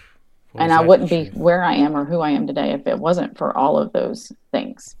 And I wouldn't be where I am or who I am today if it wasn't for all of those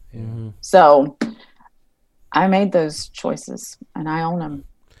things. Mhm. So I made those choices and I own them.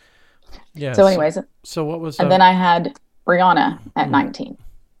 Yeah. So anyways, so what was? and then I had Brianna at 19.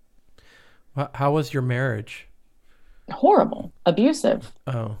 How was your marriage? Horrible, abusive.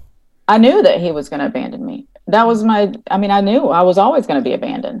 Oh. I knew that he was going to abandon me. That was I knew I was always going to be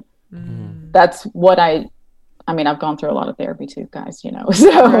abandoned. Mm. That's what I've gone through a lot of therapy too, guys, so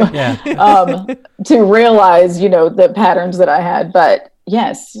Yeah. to realize, the patterns that I had. But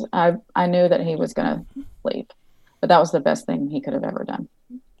yes, I knew that he was going to leave, but that was the best thing he could have ever done.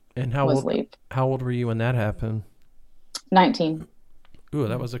 And How old were you when that happened? 19. Ooh,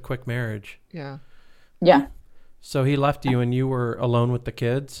 that was a quick marriage. Yeah. Yeah. So he left you and you were alone with the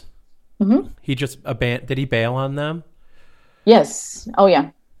kids? Mm-hmm. He just did he bail on them? Yes. Oh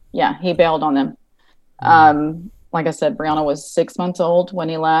yeah. Yeah. He bailed on them. Like I said, Brianna was 6 months old when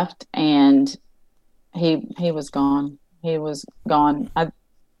he left, and he was gone. He was gone. Out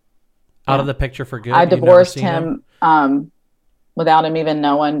of the picture for good? I You'd never divorced seen him without him even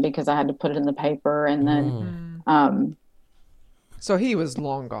knowing, because I had to put it in the paper. And then, So he was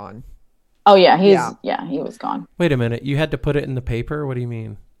long gone. oh yeah, he was gone. Wait a minute. You had to put it in the paper? What do you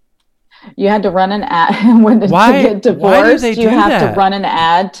mean? You had to run an ad when Why- to get divorced. why do they You do have that? to run an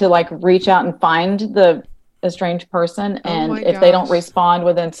ad to like reach out and find the estranged person, and my if they don't gosh. respond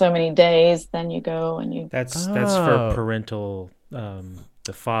within so many days, then you go and you. That's Oh. for parental,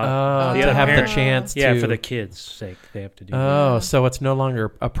 the father. Oh, the to other have the parent. chance Yeah, to. for the kids' sake, they have to do that. Oh, so it's no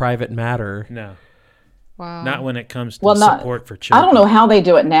longer a private matter. No, Wow. not when it comes to Well, not- support for I children. don't know how they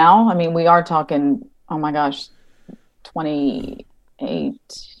do it now. I mean, we are talking, oh my gosh, 28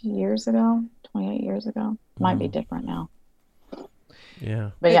 years ago. 28 years ago. Might be different now.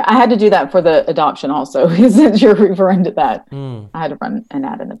 Yeah. But yeah, I had to do that for the adoption also, since you're referring to that. Mm, I had to run an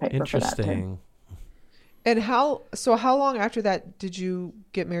ad in the paper for that too. interesting. And how long after that did you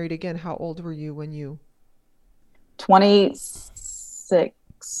get married again? How old were you when you?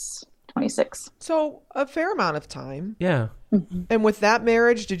 26. So a fair amount of time. Yeah. And with that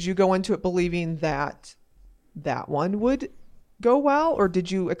marriage, did you go into it believing that that one would go well, or did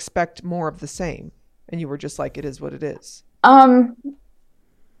you expect more of the same? And you were just like, it is what it is.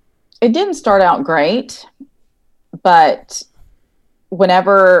 It didn't start out great, but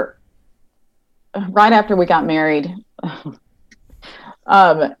right after we got married,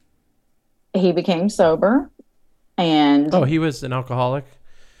 he became sober, and Oh, he was an alcoholic?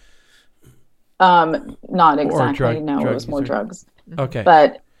 not exactly. drug No, it was more user. drugs. Okay.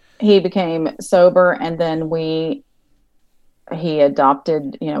 But he became sober, and then he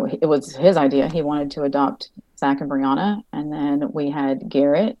adopted, it was his idea. He wanted to adopt Zach and Brianna. And then we had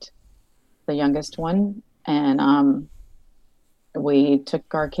Garrett, the youngest one. And we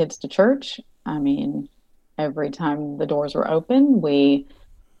took our kids to church. I mean, every time the doors were open, we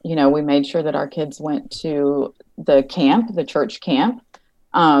made sure that our kids went to the camp, the church camp.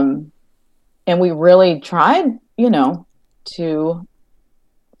 And we really tried, to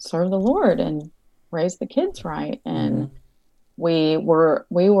serve the Lord and raise the kids right. And we were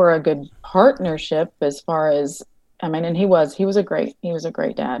a good partnership as far as, and he was a great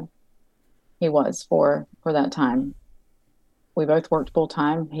dad. He was for that time. We both worked full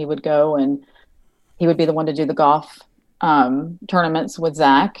time. He would go and he would be the one to do the golf tournaments with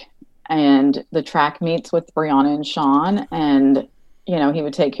Zach and the track meets with Brianna and Sean. And, he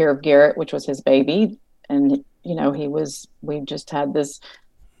would take care of Garrett, which was his baby. And, we just had this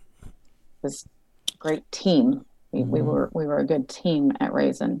great team. We were a good team at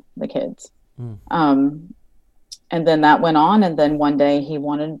raising the kids. And then that went on. And then one day he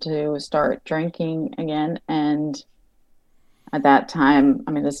wanted to start drinking again. And at that time,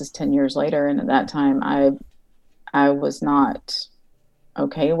 this is 10 years later. And at that time I was not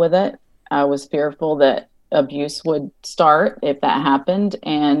okay with it. I was fearful that abuse would start if that happened.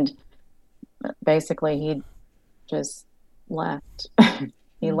 And basically he just left.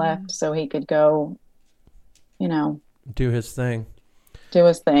 He left so he could go, Do his thing. do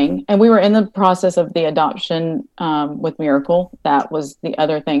his thing. And we were in the process of the adoption with Miracle. That was the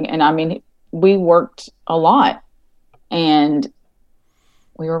other thing. And we worked a lot and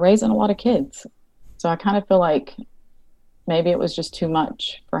we were raising a lot of kids. So I kind of feel like maybe it was just too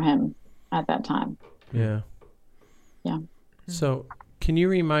much for him at that time. Yeah. Yeah. So, can you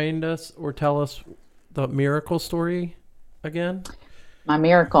remind us or tell us the miracle story again? My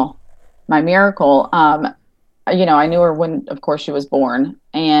miracle. I knew her when, of course, she was born,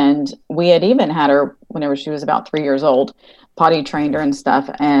 and we had even had her whenever she was about 3 years old, potty trained her and stuff,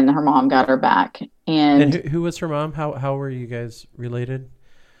 and her mom got her back. And who was her mom? How were you guys related?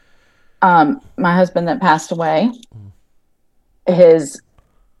 My husband that passed away, his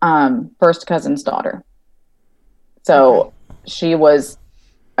first cousin's daughter. So she was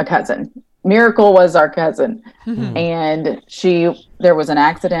a cousin. Miracle was our cousin. And there was an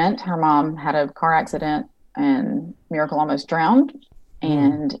accident. Her mom had a car accident and Miracle almost drowned.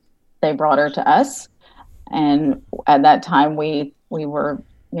 And they brought her to us. And at that time we were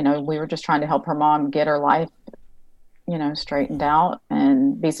just trying to help her mom get her life, straightened out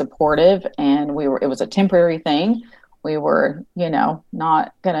and be supportive. And it was a temporary thing. We were,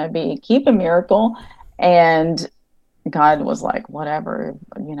 not going to be keeping Miracle. And God was like, whatever,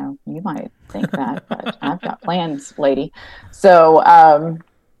 you might think that, but I've got plans, lady. So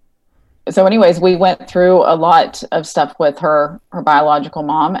anyways, we went through a lot of stuff with her biological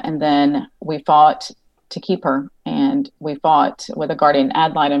mom, and then we fought to keep her, and we fought with a guardian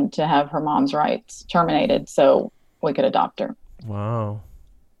ad litem to have her mom's rights terminated so we could adopt her. Wow.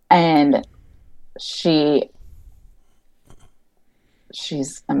 And she's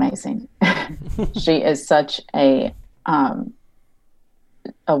amazing. She is such a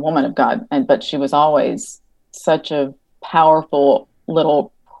woman of God, but she was always such a powerful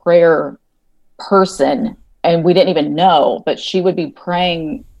little prayer person, and we didn't even know, but she would be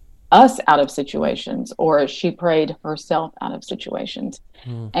praying us out of situations, or she prayed herself out of situations.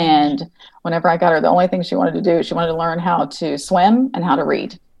 And whenever I got her, the only thing she wanted to do, she wanted to learn how to swim and how to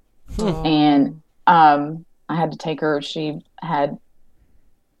read. And I had to take her.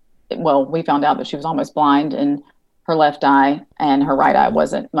 We found out that she was almost blind in her left eye, and her right eye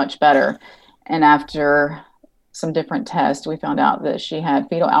wasn't much better. And after some different tests, we found out that she had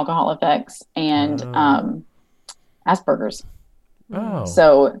fetal alcohol effects and Asperger's. Oh.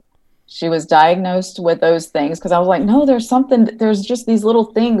 So she was diagnosed with those things, because I was like, no, there's just these little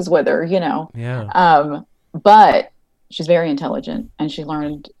things with her, Yeah. But she's very intelligent, and she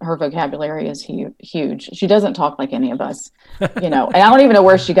learned, her vocabulary is huge. She doesn't talk like any of us, and I don't even know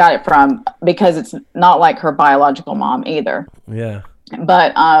where she got it from, because it's not like her biological mom either. Yeah.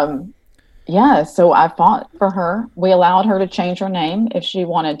 But so I fought for her. We allowed her to change her name if she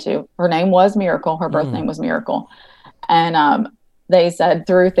wanted to. Her name was Miracle. Her birth name was Miracle. And they said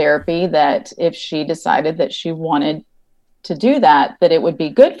through therapy that if she decided that she wanted to do that it would be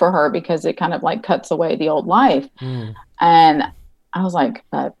good for her, because it kind of like cuts away the old life. And I was like,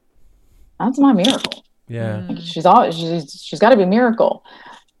 but that's my Miracle. Yeah. Like, she's got to be Miracle.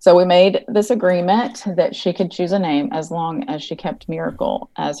 So we made this agreement that she could choose a name as long as she kept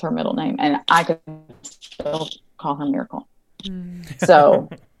Miracle as her middle name, and I could still call her Miracle. So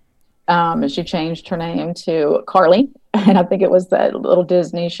she changed her name to Carly, and I think it was that little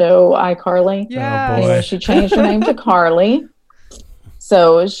Disney show, iCarly. Yeah. Oh, boy. She changed her name to Carly.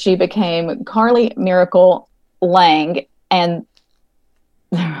 So she became Carly Miracle Lang, and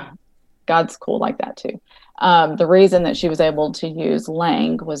God's cool like that too. The reason that she was able to use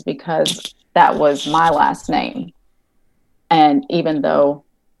Lang was because that was my last name. And even though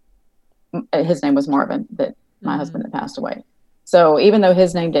his name was Marvin, that my husband that passed away. So even though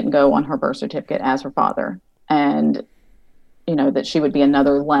his name didn't go on her birth certificate as her father, and that she would be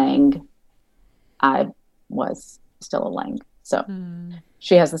another Lang, I was still a Lang. So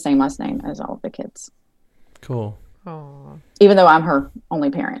she has the same last name as all of the kids. Cool. Oh, Even though I'm her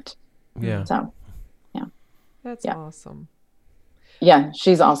only parent. Yeah. So that's Yeah. awesome. yeah,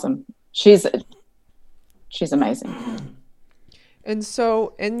 she's awesome. She's amazing. And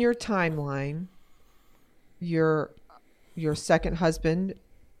so, in your timeline, your second husband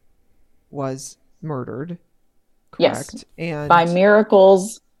was murdered, correct? Yes. And By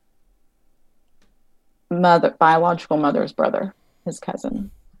Miracle's biological mother's brother, his cousin.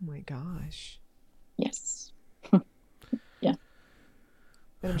 oh my gosh. Yes.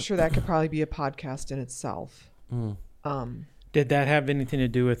 And I'm sure that could probably be a podcast in itself. Did that have anything to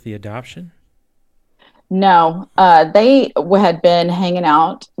do with the adoption? No, they had been hanging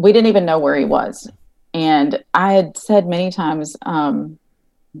out. We didn't even know where he was. And I had said many times,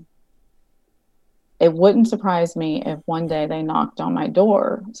 it wouldn't surprise me if one day someone knocked on my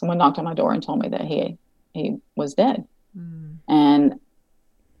door and told me that he was dead.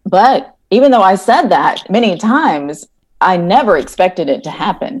 But even though I said that many times, I never expected it to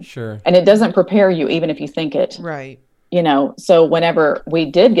happen. Sure. And it doesn't prepare you, even if you think it. Right. so whenever we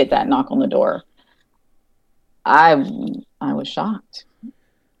did get that knock on the door, I was shocked.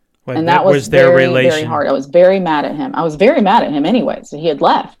 What, And that was their very, relation? very hard. I was very mad at him. I was very mad at him anyway. So he had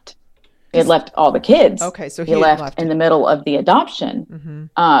left. He had left all the kids. Okay, so he left in the middle of the adoption.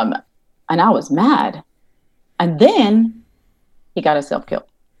 And I was mad. And then he got himself killed.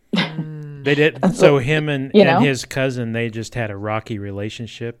 They did. So him and his cousin, they just had a rocky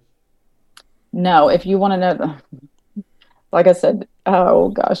relationship. No, if you want to know, like I said, oh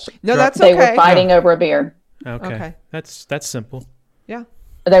gosh, no, that's they okay. were fighting over a beer. Okay. That's simple. Yeah,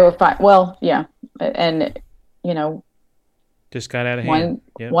 they were fighting. Well, yeah, and just got out of hand.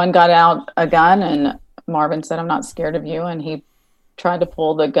 One got out a gun, and Marvin said, "I'm not scared of you," and he tried to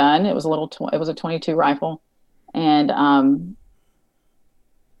pull the gun. It was it was a 22 rifle, and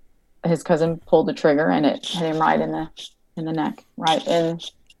his cousin pulled the trigger, and it hit him right in the neck, right in.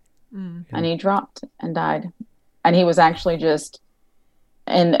 And he dropped and died. And he was actually just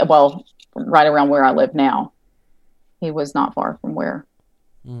right around where I live now. He was not far from where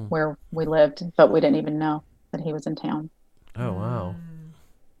we lived, but we didn't even know that he was in town. Oh, wow.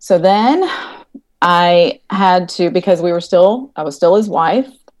 So then I had to, because I was still his wife.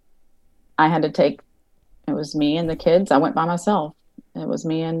 I had to it was me and the kids. I went by myself. It was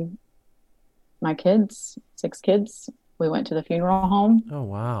me and my kids, 6 kids. We went to the funeral home. Oh,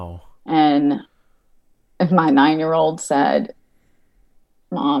 wow. And my 9-year-old said,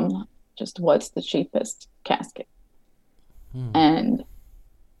 "Mom, just what's the cheapest casket?" And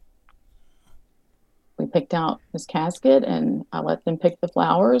we picked out his casket, and I let them pick the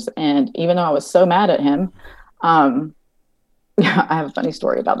flowers. And even though I was so mad at him, I have a funny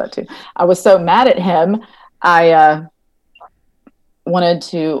story about that too. I was so mad at him, I wanted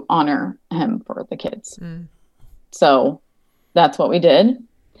to honor him for the kids. So that's what we did.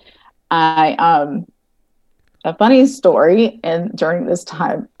 A funny story, and during this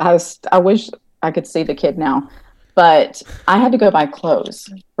time, I wish I could see the kid now, but I had to go buy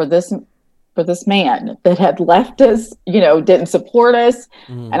clothes for this man that had left us, didn't support us,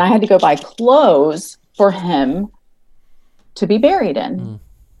 and I had to go buy clothes for him to be buried in.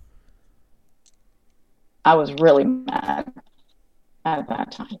 I was really mad at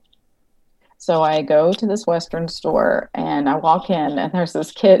that time. So I go to this Western store, and I walk in, and there's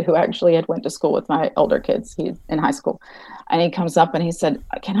this kid who actually had went to school with my older kids. He's in high school, and he comes up and he said,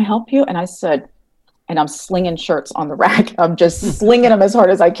 "Can I help you?" And I said, and I'm slinging shirts on the rack. I'm just slinging them as hard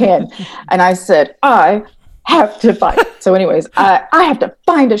as I can. And I said, "I have to find." So anyways, I have to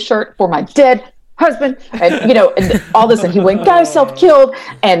find a shirt for my dead husband, and and all this, and he got himself killed,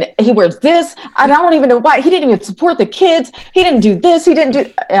 and he wears this, and I don't even know why. He didn't even support the kids. He didn't do this. He didn't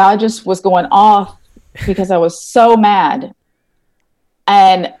do. And I just was going off because I was so mad,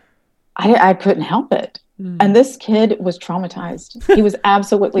 and I couldn't help it. And this kid was traumatized. He was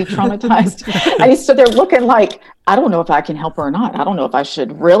absolutely traumatized. And he stood there looking like, I don't know if I can help her or not. I don't know if I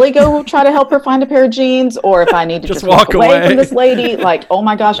should really go try to help her find a pair of jeans, or if I need to just walk away from this lady. Like, oh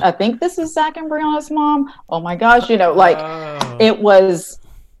my gosh, I think this is Zach and Brianna's mom. Oh my gosh, it was,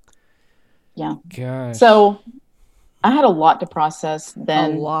 yeah. Gosh. So I had a lot to process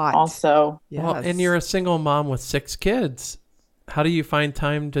then. A lot. Also. Yes. Well, and you're a single mom with 6 kids. How do you find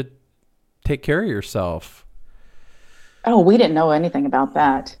time to take care of yourself? Oh, we didn't know anything about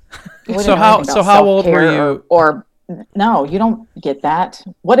that. So how old were you? Or no, you don't get that.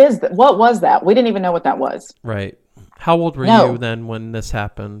 What was that? We didn't even know what that was. Right. How old were you then when this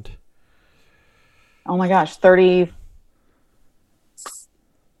happened? Oh my gosh,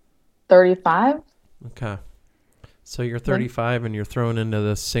 35. Okay. So you're 35 and you're thrown into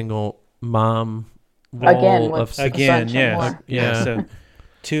this single mom role again, yeah. So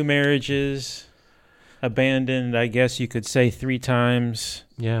 2 marriages, abandoned, I guess you could say 3 times.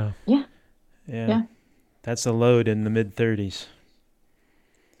 Yeah. That's a load in the mid-30s.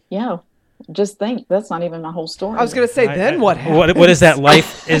 Yeah. Just think, that's not even my whole story. I was going to say, what happened? What is that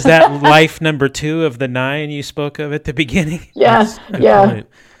life? Is that life number 2 of the 9 you spoke of at the beginning? Yeah. Yeah.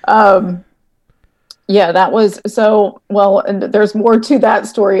 Yeah, that was so well. And there's more to that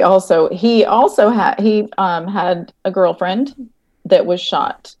story. Also, he also had a girlfriend that was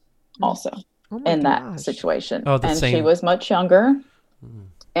shot also in that situation. Oh, she was much younger.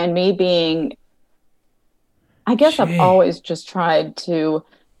 And me being, I guess I've always just tried to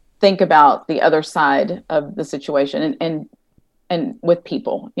think about the other side of the situation and with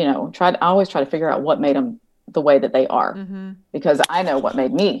people, I always try to figure out what made them the way that they are, because I know what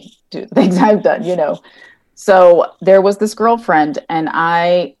made me do the things I've done, So there was this girlfriend, and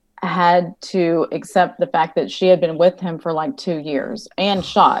I had to accept the fact that she had been with him for like 2 years and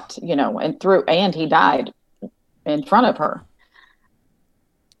shot, and he died in front of her.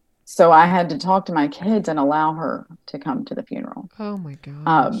 So I had to talk to my kids and allow her to come to the funeral. Oh my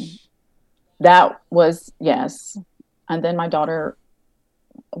gosh. That was, yes. And then my daughter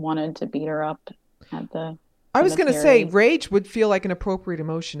wanted to beat her up at the I was going to say, cemetery. rage would feel like an appropriate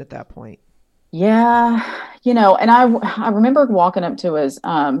emotion at that point. Yeah, and I remember walking up to his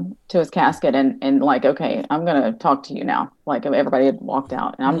casket and like, okay, I'm gonna talk to you now. Like everybody had walked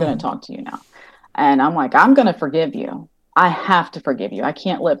out, and I'm gonna talk to you now. And I'm like, I'm gonna forgive you. I have to forgive you. I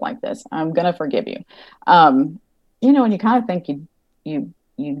can't live like this. I'm gonna forgive you. And you kind of think you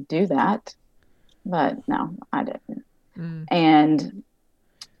do that, but no, I didn't. And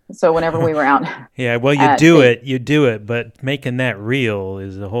so whenever we were out, Yeah, well, you do it, but making that real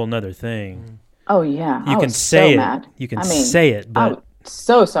is a whole nother thing. oh yeah, You I can was say so it. mad. You can I mean, say it, I but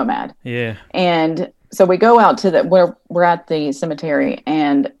was so mad. yeah. And so we go out to where we're at the cemetery,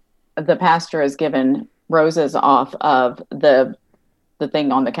 and the pastor has given roses off of the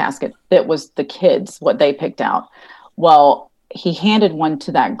thing on the casket that was the kids, what they picked out. Well, he handed one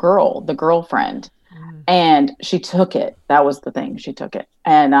to that girl, the girlfriend, and she took it. That was the thing. She took it.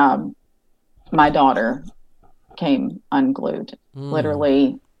 And my daughter came unglued,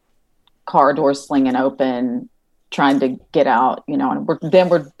 literally car doors slinging open, trying to get out, and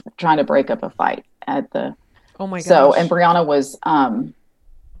we're trying to break up a fight at the. Oh my gosh. So, and Brianna was,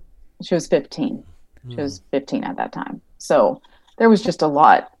 she was 15. She was 15 at that time. So there was just a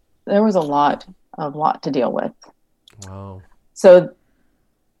lot. There was a lot to deal with. Wow. So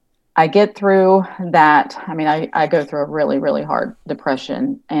I get through that. I mean, I go through a really, really hard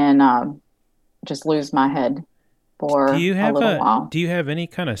depression and just lose my head for a little while. Do you have any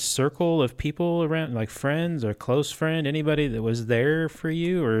kind of circle of people around, like friends or close friend, anybody that was there for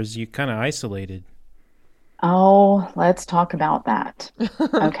you, or is you kind of isolated? Oh, let's talk about that.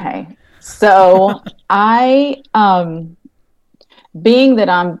 Okay. So I, being that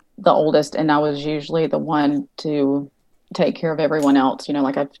I'm the oldest and I was usually the one to take care of everyone else,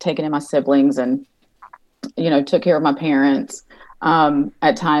 like I've taken in my siblings and, took care of my parents.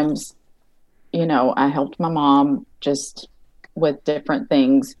 At times, I helped my mom just with different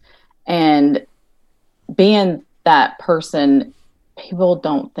things. And being that person, people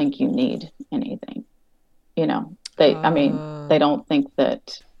don't think you need anything. They don't think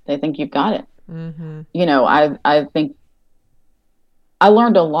that, they think you've got it. I think I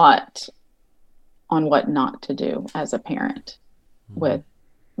learned a lot on what not to do as a parent with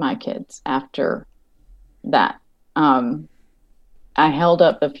my kids after that. I held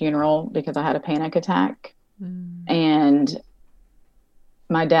up the funeral because I had a panic attack, and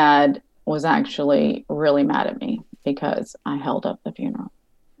my dad was actually really mad at me because I held up the funeral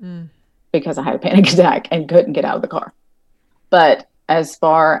because I had a panic attack and couldn't get out of the car. But as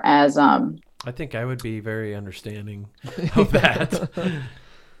far as I think I would be very understanding of that.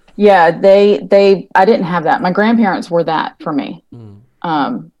 yeah, I didn't have that. My grandparents were that for me.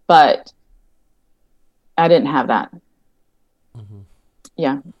 But I didn't have that.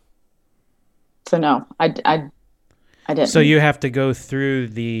 Yeah. So no, I didn't. So you have to go through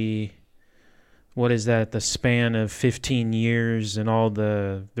the span of 15 years and all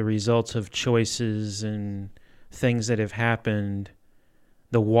the results of choices and things that have happened,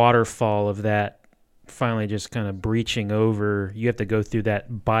 the waterfall of that finally just kind of breaching over. You have to go through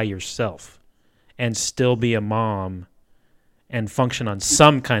that by yourself and still be a mom and function on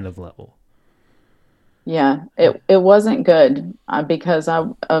some kind of level. Yeah, it wasn't good because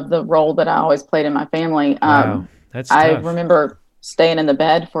of the role that I always played in my family. Wow, that's tough. I remember staying in the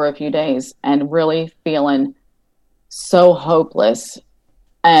bed for a few days and really feeling so hopeless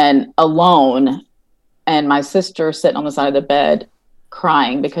and alone. And my sister sitting on the side of the bed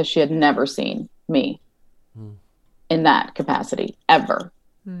crying because she had never seen me in that capacity ever.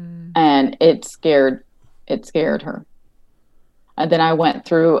 And it scared her. And then I went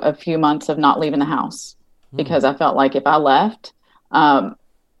through a few months of not leaving the house because I felt like if I left,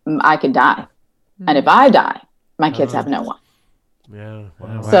 I could die. And if I die, my kids have no one. Yeah.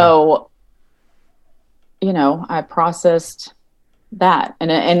 Wow. So, I processed that.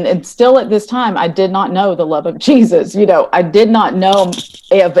 And still at this time, I did not know the love of Jesus. I did not know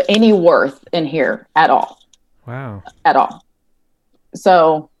of any worth in here at all. Wow. At all.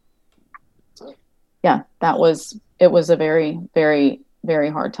 So, yeah, it was a very, very, very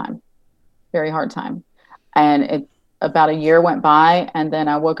hard time. Very hard time. And about a year went by, and then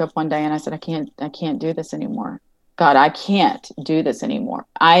I woke up one day and I said, I can't do this anymore. God, I can't do this anymore.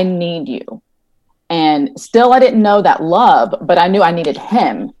 I need you. And still I didn't know that love, but I knew I needed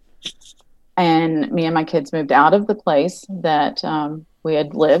him. And me and my kids moved out of the place that we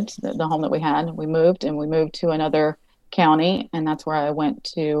had lived, the home that we had. We moved to another county, and that's where I went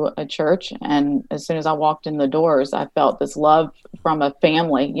to a church. And as soon as I walked in the doors, I felt this love from a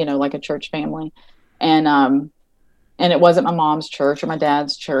family, like a church family. And it wasn't my mom's church or my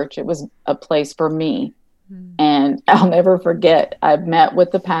dad's church. It was a place for me. And I'll never forget, I met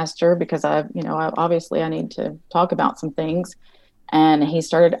with the pastor because obviously I need to talk about some things. And he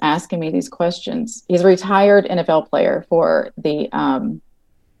started asking me these questions. He's a retired NFL player for the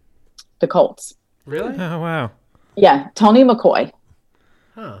Colts. Really? Oh, wow. Yeah, Tony McCoy.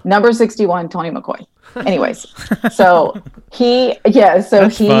 Huh. Number 61, Tony McCoy. Anyways, Fun.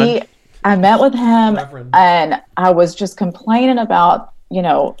 I met with him, Reverend. and I was just complaining about,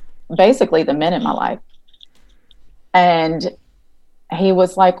 basically the men in my life. And he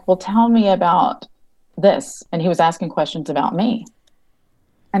was like, well, tell me about this. And he was asking questions about me.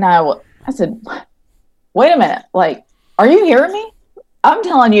 And I said, wait a minute. Like, are you hearing me? I'm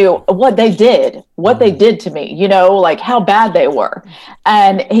telling you what they did to me, like how bad they were.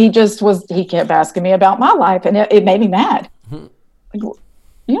 And he kept asking me about my life, and it made me mad. Like,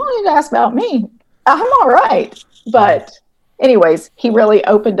 you don't need to ask about me. I'm all right. But anyways, he really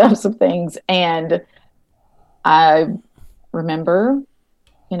opened up some things. And I remember,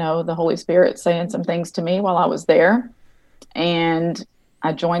 the Holy Spirit saying some things to me while I was there. And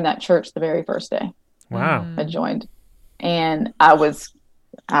I joined that church the very first day. Wow. I joined. And I was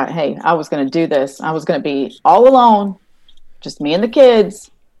going to do this. I was going to be all alone, just me and the kids.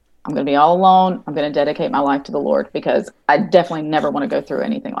 I'm going to be all alone. I'm going to dedicate my life to the Lord because I definitely never want to go through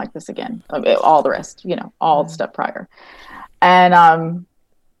anything like this again. All the rest, all the stuff prior. And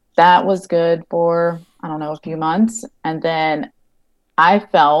that was good for, I don't know, a few months. And then I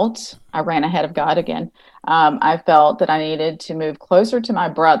ran ahead of God again. I felt that I needed to move closer to my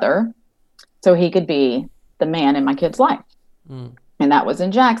brother so he could be the man in my kid's life. And that was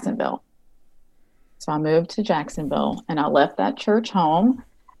in Jacksonville. So I moved to Jacksonville and I left that church home.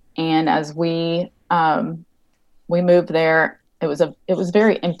 And as we moved there, it was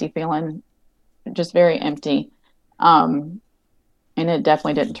very empty feeling, just very empty. And it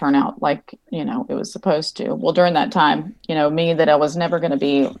definitely didn't turn out like, it was supposed to. Well, during that time, me that I was never going to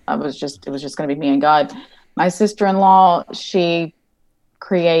be, it was just going to be me and God. My sister-in-law, she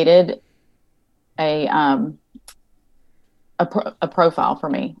created a profile for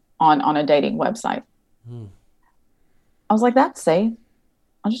me on a dating website. I was like, that's safe.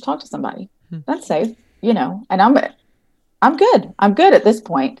 I'll just talk to somebody. That's safe, and I'm good. I'm good at this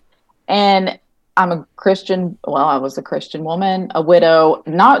point. And I'm a Christian. Well, I was a Christian woman, a widow,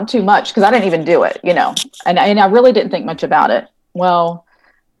 not too much because I didn't even do it, and I really didn't think much about it. Well,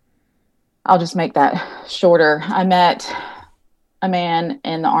 I'll just make that shorter. I met a man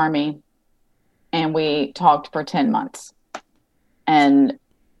in the Army and we talked for 10 months. And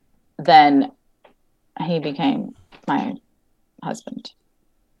then he became my husband.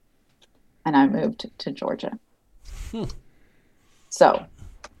 And I moved to Georgia. So.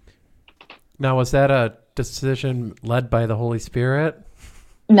 Now, was that a decision led by the Holy Spirit?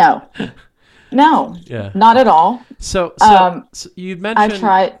 No. Yeah. Not at all. So you mentioned. I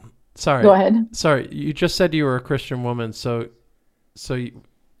tried. Sorry. Go ahead. Sorry. You just said you were a Christian woman. So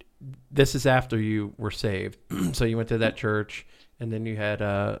this is after you were saved. So you went to that church and then you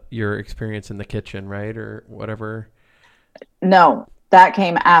had your experience in the kitchen, right? Or whatever. No, that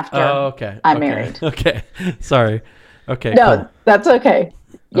came after. Oh, okay. I married. Okay. Sorry. Okay. No, cool. that's okay.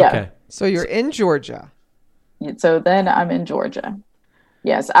 Yeah. Okay. So you're in Georgia. So then I'm in Georgia.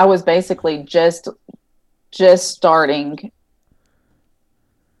 Yes, I was basically just starting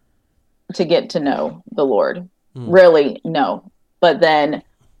to get to know the Lord. Really, no. But then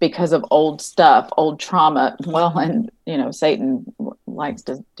because of old stuff, old trauma, well, and, Satan likes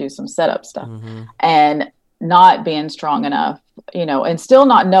to do some setup stuff. And not being strong enough, and still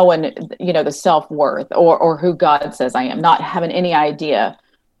not knowing, the self-worth or who God says I am, not having any idea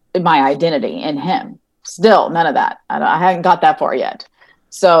my identity in him. Still none of that. I hadn't got that far yet.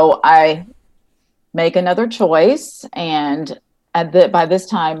 So I make another choice. And by this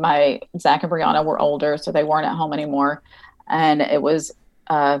time, Zach and Brianna were older, so they weren't at home anymore. And it was,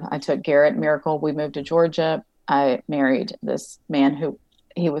 I took Garrett Miracle. We moved to Georgia. I married this man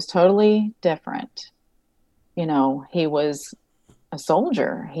he was totally different. He was a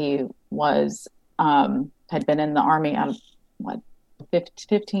soldier. He was, had been in the Army,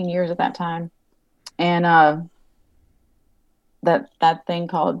 15 years at that time. And that thing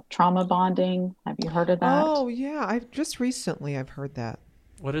called trauma bonding. Have you heard of that? Oh yeah, I've heard that.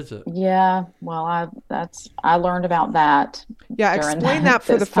 What is it? Yeah, well, I learned about that. Yeah, explain that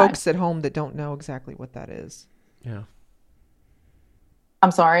for the time. folks at home that don't know exactly what that is. Yeah.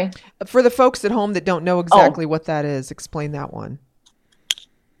 I'm sorry. For the folks at home that don't know exactly what that is, explain that one.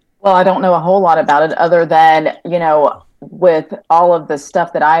 Well, I don't know a whole lot about it other than, with all of the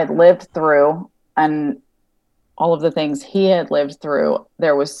stuff that I had lived through and all of the things he had lived through,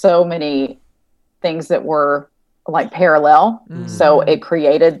 there was so many things that were like parallel. Mm. So it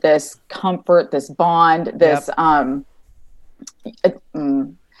created this comfort, this bond, this,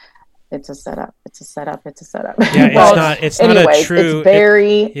 it's a setup. Yeah, it's not a true. It's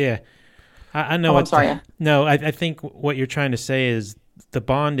very. I know. I'm sorry. No, I think what you're trying to say is the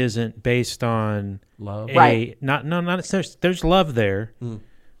bond isn't based on love. Right. Not there's love there.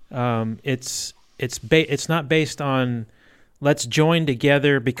 It's not based on let's join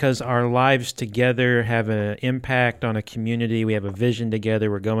together because our lives together have an impact on a community. We have a vision together.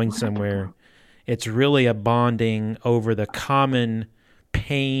 We're going somewhere. It's really a bonding over the common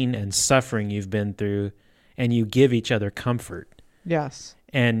pain and suffering you've been through, and you give each other comfort. Yes.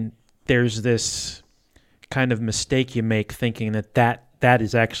 And there's this kind of mistake you make thinking that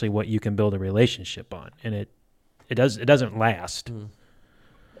is actually what you can build a relationship on, and it doesn't last.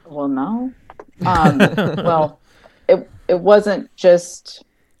 Well, no. Well, it wasn't just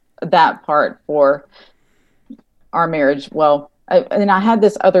that part for our marriage. Well, I had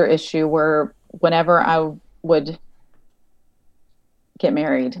this other issue where whenever I would get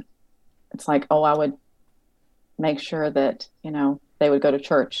married, it's like, I would make sure that, they would go to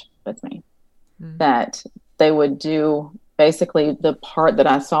church with me, that they would do basically the part that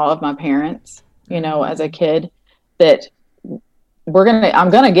I saw of my parents, as a kid, that I'm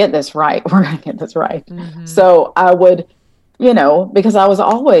going to get this right. We're going to get this right. Mm-hmm. So I would, because I was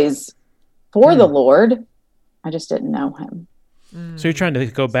always for the Lord, I just didn't know him. So you're trying to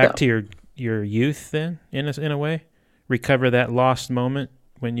go back to your youth then, in a way? Recover that lost moment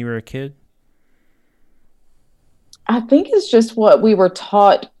when you were a kid? I think it's just what we were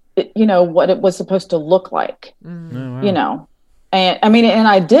taught, what it was supposed to look like, Oh, wow. And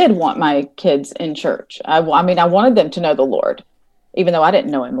I did want my kids in church. I wanted them to know the Lord, even though I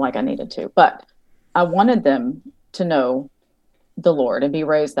didn't know him like I needed to, but I wanted them to know the Lord and be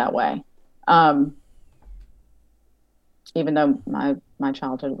raised that way. Even though my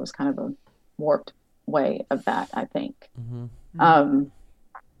childhood was kind of a warped way of that, I think. Mm-hmm.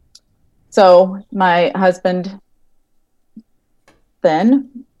 So my husband,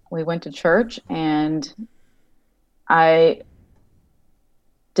 then we went to church, and I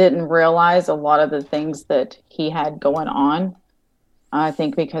didn't realize a lot of the things that he had going on. I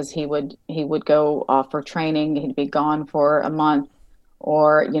think because he would go off for training, he'd be gone for a month,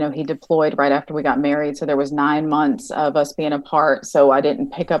 or, he deployed right after we got married. So there was 9 months of us being apart. So I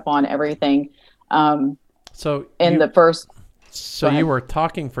didn't pick up on everything. So you were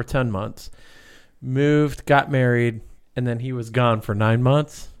talking for 10 months, moved, got married, and then he was gone for 9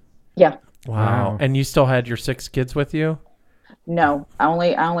 months? Yeah. Wow. And you still had your 6 kids with you? No, I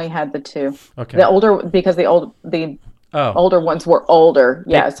only had the 2. Okay. The older, because the older ones were older.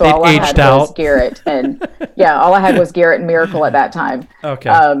 Yeah. So all I had was Garrett, and all I had was Garrett and Miracle at that time.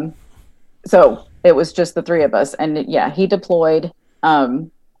 Okay. So it was just the 3 of us, and he deployed.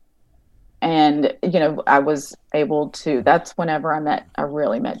 And I was able to, that's whenever I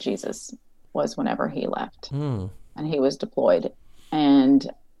really met Jesus, was whenever he left and he was deployed. And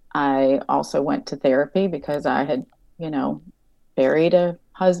I also went to therapy because I had, buried a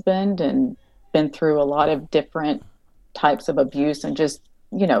husband and been through a lot of different types of abuse and just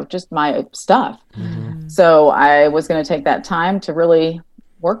my stuff. Mm-hmm. So I was going to take that time to really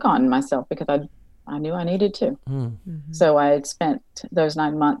work on myself because I knew I needed to. Mm-hmm. So I had spent those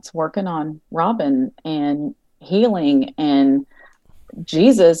 9 months working on Robin and healing, and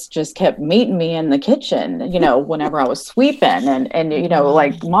Jesus just kept meeting me in the kitchen, whenever I was sweeping and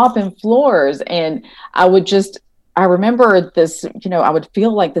like mopping floors. And I remember this, I would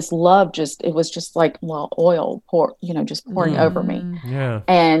feel like this love it was just like, oil just pouring over me. Yeah.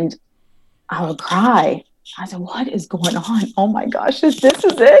 And I would cry. I said, what is going on? Oh my gosh, this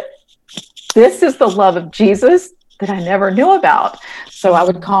is it. This is the love of Jesus that I never knew about. So I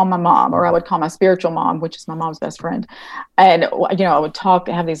would call my mom, or I would call my spiritual mom, which is my mom's best friend. And, I would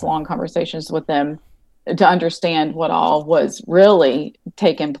have these long conversations with them to understand what all was really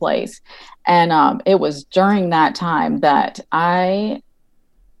taking place. And it was during that time that I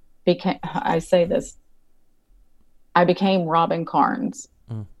became Robin Carnes,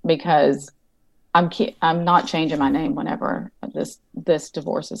 because I'm not changing my name whenever this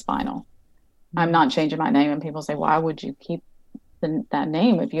divorce is final. I'm not changing my name. And people say, why would you keep that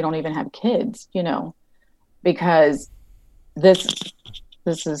name if you don't even have kids? Because this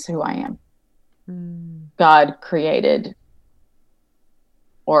is who I am. God created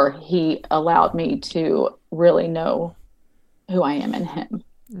or he allowed me to really know who I am in him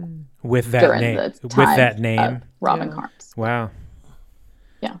With that during name. the With time that name. of Robin Yeah. Carnes. Wow.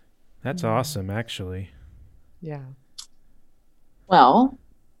 Yeah. That's awesome, actually. Yeah. Well,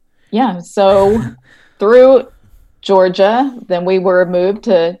 yeah. So through Georgia, then we were moved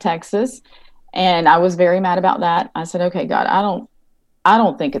to Texas, and I was very mad about that. I said, "Okay, God, I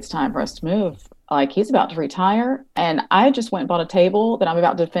don't think it's time for us to move. Like he's about to retire, and I just went and bought a table that I'm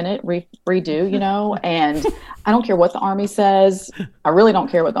about to redo, and I don't care what the Army says. I really don't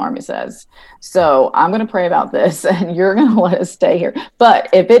care what the Army says. So I'm going to pray about this, and you're going to let us stay here. But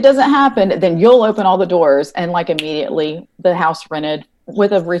if it doesn't happen, then you'll open all the doors." And like immediately, the house rented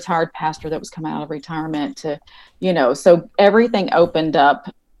with a retired pastor that was coming out of retirement to, so everything opened up.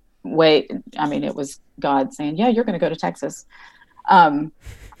 It was God saying, "Yeah, you're going to go to Texas."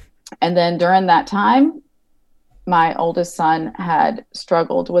 And then during that time, my oldest son had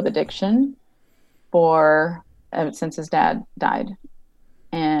struggled with addiction since his dad died.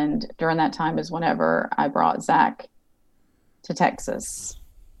 And during that time is whenever I brought Zach to Texas,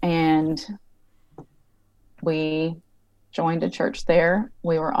 and we joined a church there.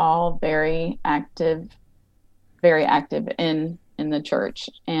 We were all very active in the church.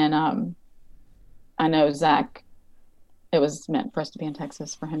 And I know Zach, it was meant for us to be in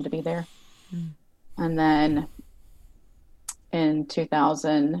Texas, for him to be there. And then in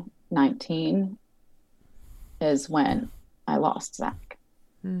 2019 is when I lost Zach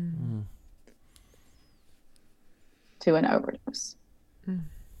to an overdose.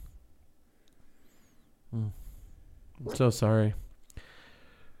 I'm so sorry.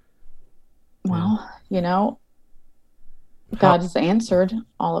 Well, God has answered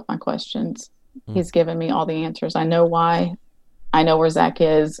all of my questions. He's given me all the answers. I know why. I know where Zach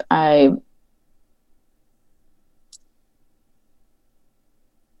is. I'm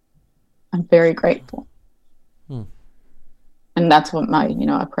very grateful. And that's what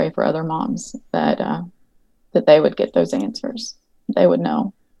I pray for other moms that they would get those answers. They would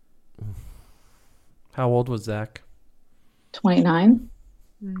know. How old was Zach? 29.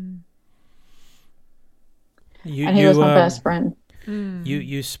 And he was my best friend.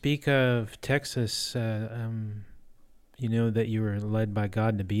 You speak of Texas, that you were led by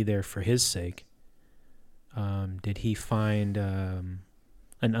God to be there for his sake. Did he find an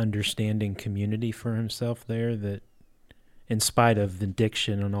understanding community for himself there, that in spite of the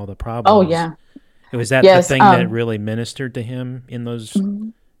addiction and all the problems? Oh, yeah. Was that the thing that really ministered to him in those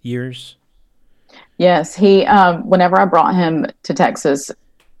years? Yes. He, whenever I brought him to Texas,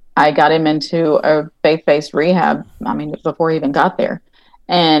 I got him into a faith-based rehab. Before he even got there.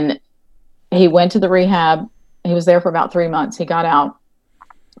 And he went to the rehab. He was there for about 3 months. He got out.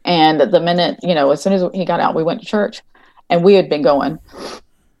 And the minute, as soon as he got out, we went to church, and we had been going.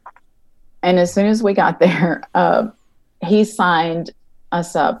 And as soon as we got there, he signed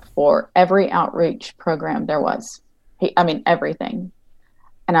us up for every outreach program there was. Everything.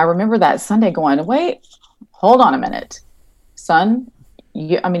 And I remember that Sunday going, wait, hold on a minute, son.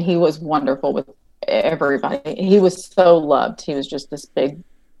 He was wonderful with everybody. He was so loved. He was just this big,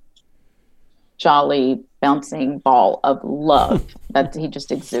 jolly, bouncing ball of love that he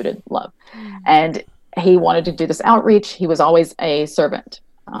just exuded love. And he wanted to do this outreach. He was always a servant.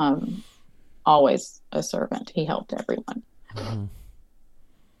 Always a servant. He helped everyone.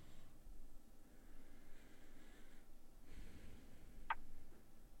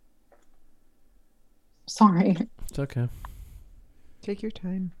 Sorry. It's okay. Take your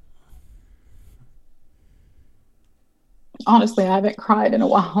time. Honestly, I haven't cried in a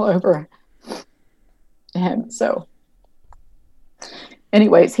while over him. So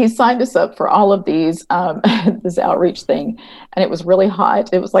anyways, he signed us up for all of these, this outreach thing. And it was really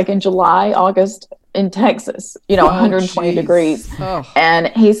hot. It was like in July, August in Texas, 120 degrees. Oh. And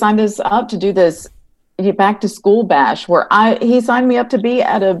he signed us up to do this back to school bash where he signed me up to be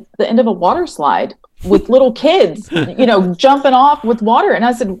at the end of a water slide with little kids, jumping off with water. And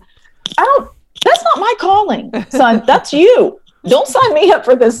I said, that's not my calling, son. That's you. Don't sign me up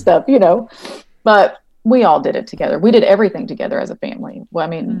for this stuff, But we all did it together. We did everything together as a family. Well,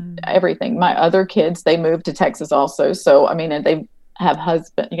 everything. My other kids, they moved to Texas also. So, and they have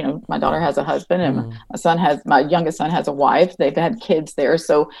husband, my daughter has a husband, and my youngest son has a wife. They've had kids there.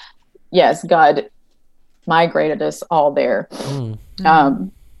 So yes, God migrated us all there.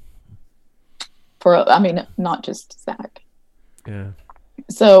 Not just Zach. Yeah.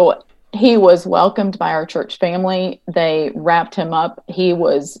 So he was welcomed by our church family. They wrapped him up. He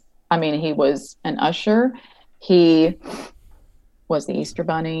was an usher. He was the Easter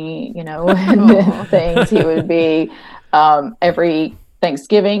Bunny, and things. He would be every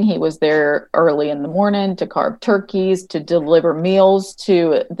Thanksgiving, he was there early in the morning to carve turkeys, to deliver meals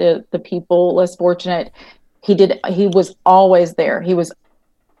to the people less fortunate. He was always there. He was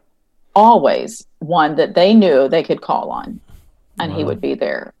always one that they knew they could call on, and he would be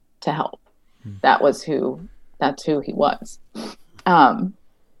there to help. That's who he was.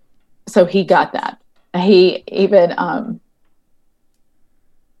 So he got that. He even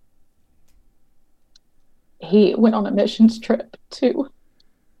he went on a missions trip to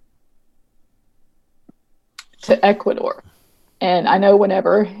Ecuador. And I know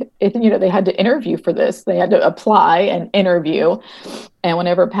whenever they had to interview for this, they had to apply and interview. And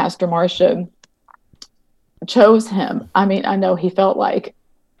whenever Pastor Marcia chose him, I mean, I know he felt like,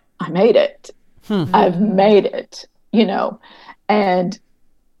 I made it. I've made it, and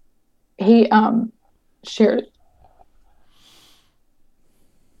he shared.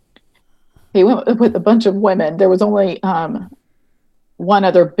 He went with a bunch of women. There was only one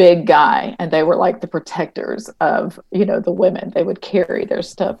other big guy, and they were like the protectors of, the women. They would carry their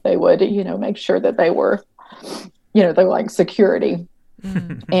stuff. They would, make sure that they were, they were like security.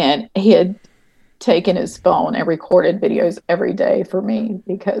 And he had taken his phone and recorded videos every day for me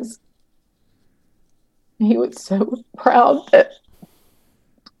because he was so proud that,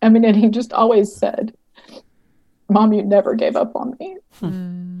 and he just always said, Mom, you never gave up on me.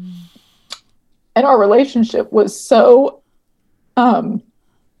 And our relationship was so,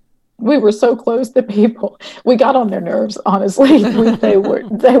 we were so close to people. We got on their nerves, honestly. They were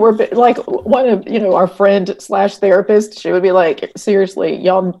like one of, our friend / therapist. She would be like, seriously,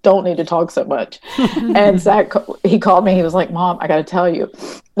 y'all don't need to talk so much. And Zach, he called me. He was like, Mom, I got to tell you,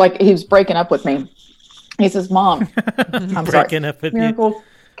 like he was breaking up with me. He says, Mom, I'm breaking sorry. up with Miracle, you.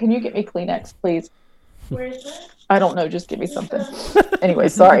 can you get me Kleenex, please? Where is it? I don't know. Just give me something. Anyway,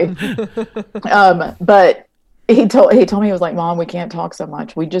 sorry. But he told me, he was like, Mom, we can't talk so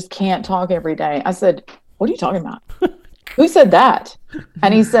much. We just can't talk every day. I said, what are you talking about? Who said that?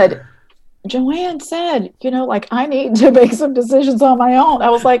 And he said, Joanne said, like I need to make some decisions on my own.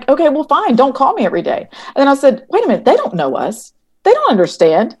 I was like, okay, well, fine. Don't call me every day. And then I said, wait a minute. They don't know us. They don't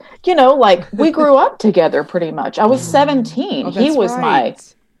understand. Like we grew up together pretty much. I was 17. Oh, He that's was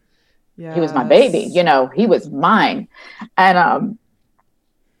right. he was my baby, he was mine. And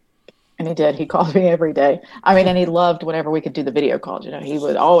he did. He called me every day. And he loved whenever we could do the video calls. He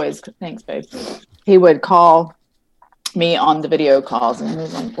would always, thanks, babe. He would call me on the video calls and he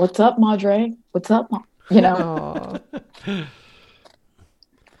was like, what's up, Madre? What's up, Mom? Aw.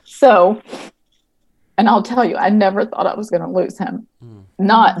 So, and I'll tell you, I never thought I was going to lose him.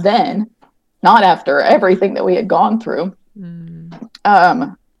 Not then, not after everything that we had gone through. Not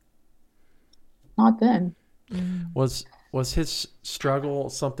then. Was his struggle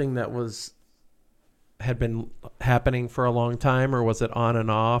something that had been happening for a long time, or was it on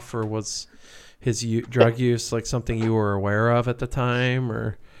and off, or was his drug use like something you were aware of at the time,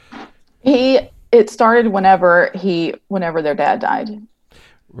 or? It started whenever their dad died.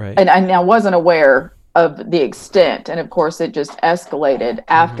 Right. And I wasn't aware of the extent. And of course it just escalated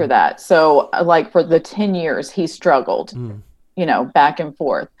after that. So like for the 10 years he struggled, back and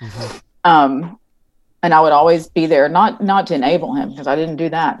forth. And I would always be there, not to enable him because I didn't do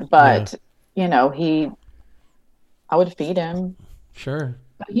that, but I would feed him. Sure.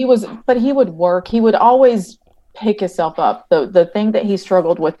 But he would work. He would always pick himself up. The thing that he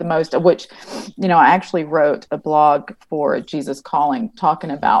struggled with the most, of which, I actually wrote a blog for Jesus Calling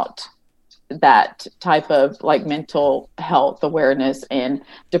talking about that type of like mental health awareness and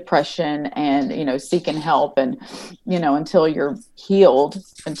depression and, seeking help and, until you're healed,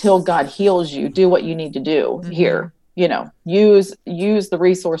 until God heals you, do what you need to do here, use the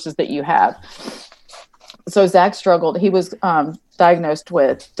resources that you have. So Zach struggled. He was diagnosed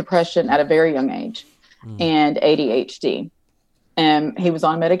with depression at a very young age and ADHD. And he was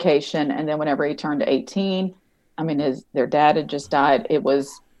on medication. And then whenever he turned 18, their dad had just died. It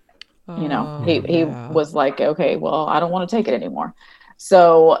was, he was like, okay, well, I don't want to take it anymore.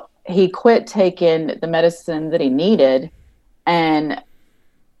 So he quit taking the medicine that he needed. And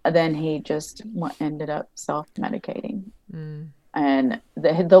then he just ended up self-medicating. And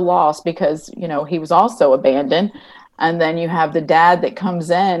the loss, because, he was also abandoned. And then you have the dad that comes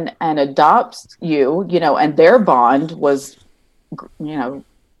in and adopts you, and their bond was,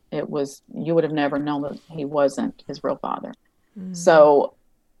 it was, you would have never known that he wasn't his real father. So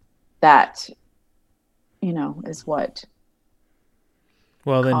that, is what.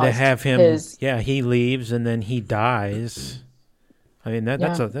 Well, then to have him, his, he leaves and then he dies.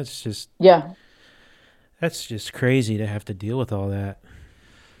 That's just crazy to have to deal with all that.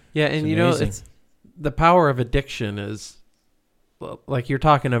 Yeah, and it's the power of addiction is like you're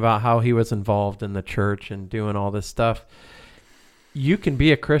talking about how he was involved in the church and doing all this stuff. You can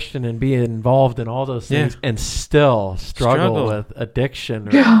be a Christian and be involved in all those things and still struggle with addiction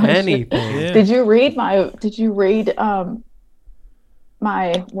or anything. Yeah. Did you read my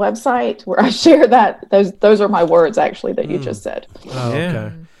website where I share that? Those are my words actually that you just said. Oh, Yeah.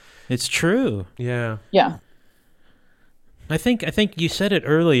 okay. It's true. Yeah. Yeah. I think you said it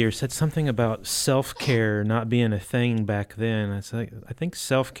earlier. Said something about self-care not being a thing back then. It's like I think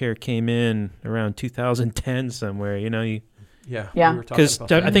self-care came in around 2010 somewhere. You know, Yeah. Yeah. We were talking because about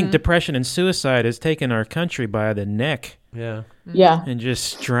that. I think depression and suicide has taken our country by the neck Yeah. Yeah. and just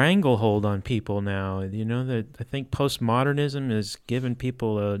stranglehold on people now. You know that I think postmodernism has given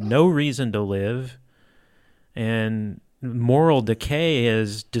people no reason to live, and moral decay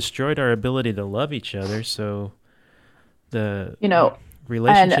has destroyed our ability to love each other. So the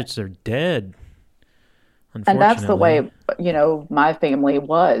relationships are dead. And that's the way, my family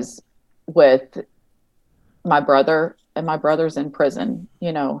was with my brother, and my brother's in prison.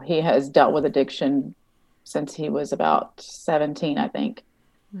 He has dealt with addiction since he was about 17, I think.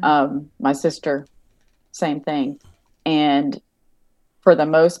 My sister, same thing. And for the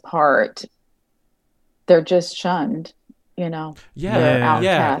most part, they're just shunned, Yeah. They're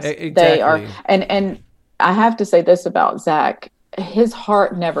outcast. Exactly. They are, and I have to say this about Zach, his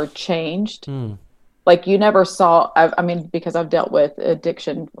heart never changed. Like you never saw, I mean, because I've dealt with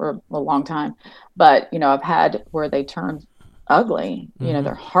addiction for a long time, but, I've had where they turn ugly,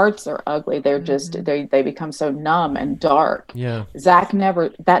 their hearts are ugly. They're just, they become so numb and dark. Yeah. Zach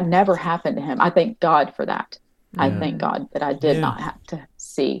that never happened to him. I thank God for that. Yeah. I thank God that I did not have to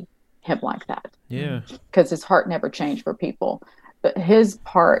see him like that. Yeah. Because his heart never changed for people. But his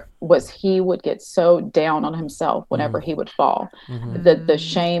part was he would get so down on himself whenever he would fall. The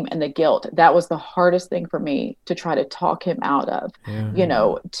shame and the guilt, that was the hardest thing for me to try to talk him out of.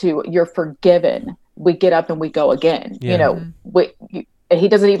 To you're forgiven. We get up and we go again. Yeah. He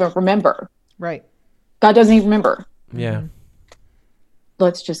doesn't even remember. Right. God doesn't even remember. Yeah.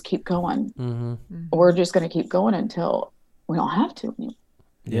 Let's just keep going. We're just going to keep going until we don't have to anymore.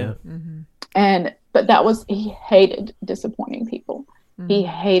 Yeah. But he hated disappointing people. He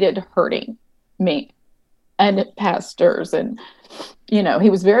hated hurting me and pastors. And, he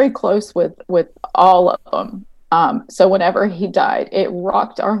was very close with all of them. So whenever he died, it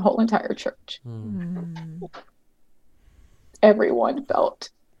rocked our whole entire church. Everyone felt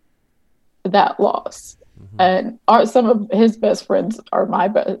that loss. And some of his best friends are my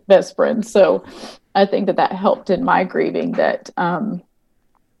best friends. So I think that helped in my grieving, that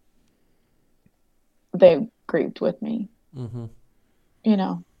they grieved with me.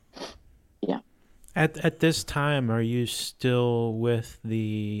 Yeah. At this time, are you still with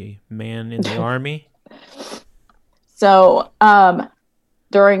the man in the army? So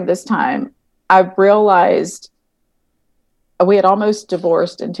during this time, I realized we had almost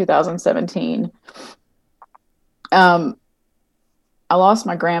divorced in 2017. I lost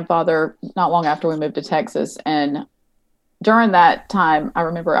my grandfather not long after we moved to Texas. And during that time, I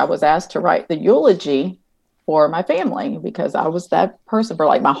remember I was asked to write the eulogy for my family because I was that person for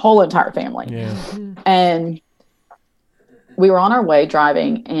like my whole entire family. Yeah. And we were on our way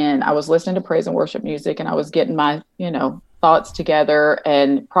driving, and I was listening to praise and worship music, and I was getting my, thoughts together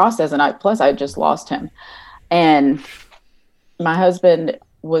and processing. Plus I had just lost him. And my husband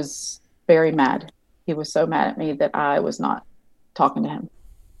was very mad. He was so mad at me that I was not talking to him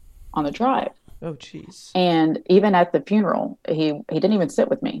on the drive. Oh, geez. And even at the funeral, he didn't even sit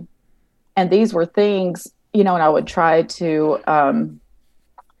with me. And these were things, and I would try to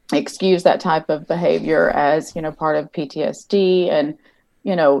excuse that type of behavior as, part of PTSD and,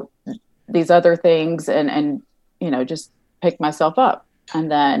 these other things and just pick myself up.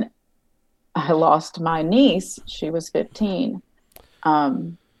 And then I lost my niece. She was 15.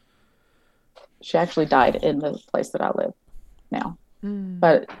 She actually died in the place that I live now.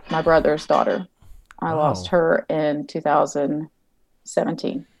 But my brother's daughter, I lost her in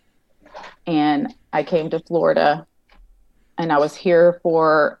 2017. And I came to Florida, and I was here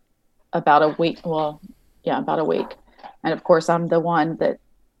for about a week. Well, yeah, about a week. And of course, I'm the one that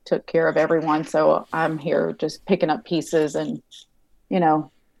took care of everyone. So I'm here just picking up pieces and,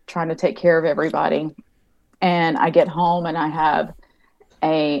 trying to take care of everybody. And I get home, and I have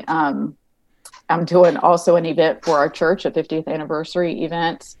I'm doing also an event for our church, a 50th anniversary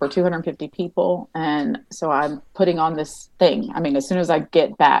event for 250 people. And so I'm putting on this thing. I mean, as soon as I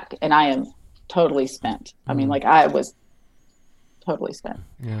get back, and I am totally spent. I mean, like I was totally spent.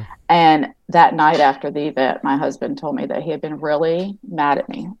 Yeah. And that night after the event, my husband told me that he had been really mad at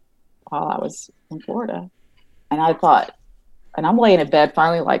me while I was in Florida. And I thought, and I'm laying in bed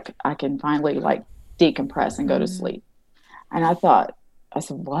finally, like I can finally like decompress and go to sleep. And I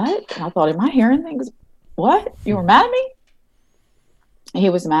said, what? And I thought, am I hearing things? What? You were mad at me? He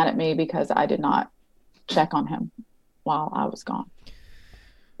was mad at me because I did not check on him while I was gone.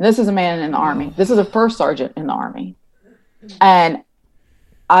 And this is a man in the Army. This is a first sergeant in the Army. And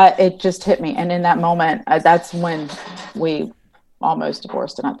it just hit me. And in that moment, that's when we almost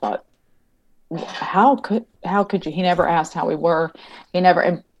divorced. And I thought, how could you? He never asked how we were. He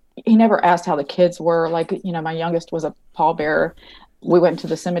never asked how the kids were. Like, my youngest was a pallbearer. We went to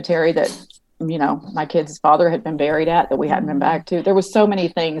the cemetery that, my kid's father had been buried at, that we hadn't been back to. There was so many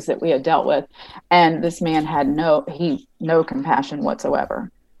things that we had dealt with. And this man had no compassion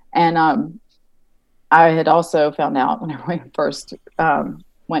whatsoever. And I had also found out when we first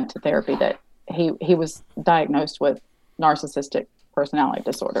went to therapy that he was diagnosed with narcissistic personality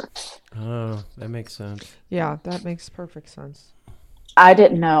disorder. Oh, that makes sense. Yeah, that makes perfect sense. I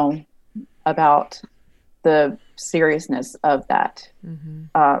didn't know about the seriousness of that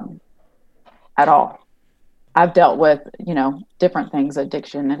at all. I've dealt with, different things,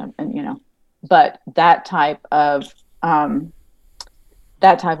 addiction and but that type of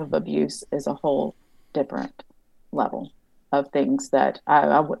abuse is a whole different level of things that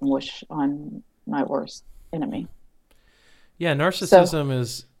I wouldn't wish on my worst enemy. Yeah, narcissism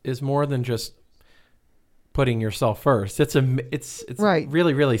is more than just putting yourself first. It's right.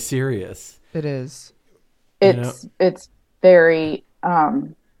 really, really serious. It is. It's very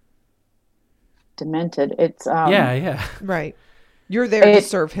demented. It's yeah. Right. You're there to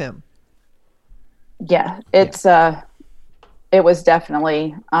serve him. Yeah, it was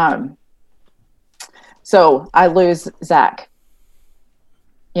definitely so I lose Zach.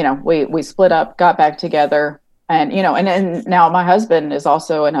 We split up, got back together. And, and now my husband is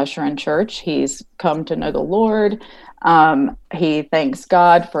also an usher in church. He's come to know the Lord. He thanks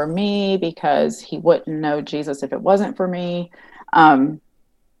God for me because he wouldn't know Jesus if it wasn't for me.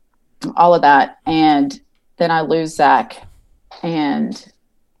 All of that. And then I lose Zach, and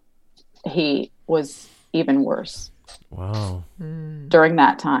he was even worse. Wow. During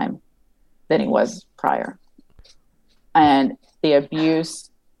that time than he was prior. And the abuse,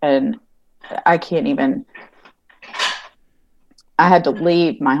 and I had to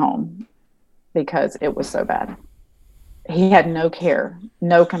leave my home because it was so bad. He had no care,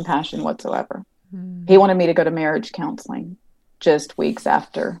 no compassion whatsoever. He wanted me to go to marriage counseling just weeks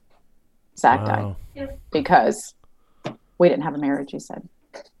after Zach died because we didn't have a marriage, he said.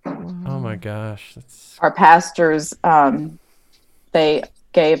 Oh my gosh. Our pastors, they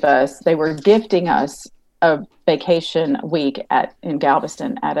were gifting us a vacation week in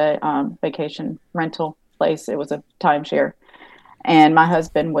Galveston at a vacation rental place. It was a timeshare. And my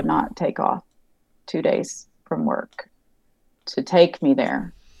husband would not take off 2 days from work to take me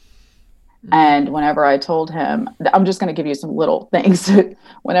there. And whenever I told him, I'm just going to give you some little things.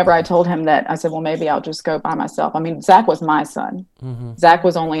 Whenever I told him that, I said, well, maybe I'll just go by myself. I mean, Zach was my son. Zach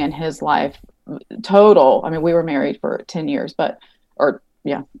was only in his life total. I mean, we were married for 10 years, but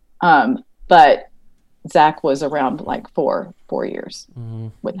Zach was around like four years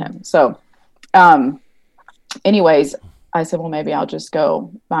with him. So, anyways, I said, well, maybe I'll just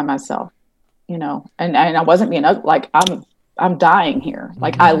go by myself, and I wasn't being like, I'm dying here.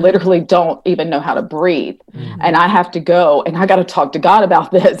 Like, I literally don't even know how to breathe, and I have to go, and I got to talk to God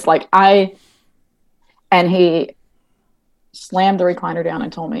about this. And he slammed the recliner down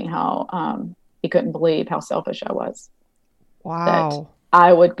and told me how, he couldn't believe how selfish I was. Wow.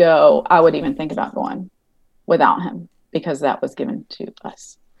 That I would even think about going without him because that was given to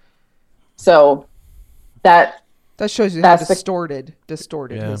us. So that shows you how distorted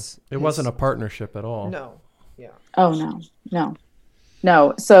yeah. It wasn't a partnership at all. No. Yeah. Oh,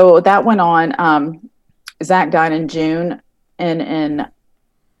 no. So that went on. Zach died in June, and in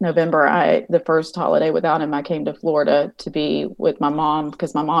November, the first holiday without him, I came to Florida to be with my mom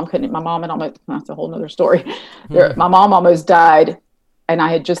because my mom had almost, that's a whole nother story. My mom almost died, and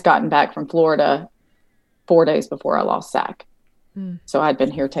I had just gotten back from Florida 4 days before I lost Zach. So I'd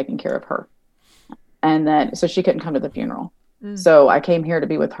been here taking care of her. And then, so she couldn't come to the funeral. So I came here to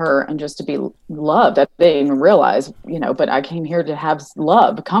be with her and just to be loved. I didn't even realize, but I came here to have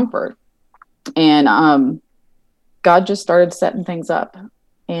love, comfort. And God just started setting things up.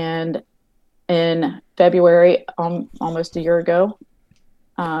 And in February, almost a year ago,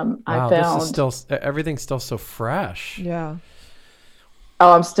 I found... everything's still so fresh. Yeah.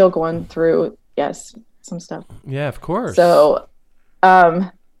 Oh, I'm still going through, some stuff. Yeah, of course. So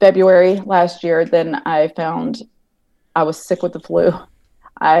February last year, then I found I was sick with the flu.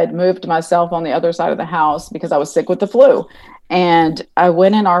 I had moved myself on the other side of the house because I was sick with the flu. And I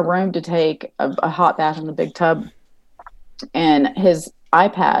went in our room to take a hot bath in the big tub, and his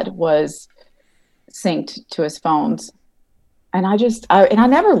iPad was synced to his phones. And I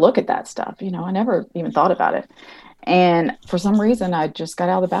never look at that stuff. I never even thought about it. And for some reason, I just got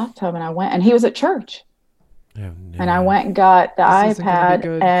out of the bathtub and I went, and he was at church. Oh, no. And I went and got the This isn't gonna be iPad,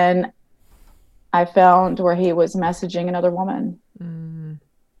 good. and I found where he was messaging another woman.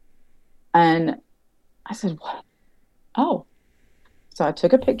 And I said, what? Oh. So I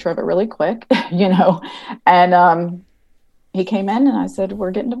took a picture of it really quick, and he came in and I said,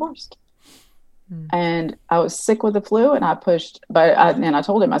 we're getting divorced. And I was sick with the flu, and I pushed, and I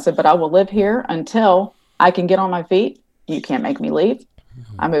told him, I said, but I will live here until I can get on my feet. You can't make me leave.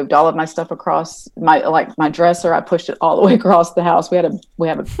 I moved all of my stuff across my dresser. I pushed it all the way across the house.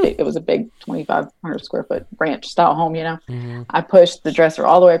 It was a big 2,500 square foot ranch style home, I pushed the dresser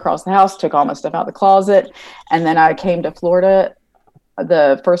all the way across the house, took all my stuff out of the closet. And then I came to Florida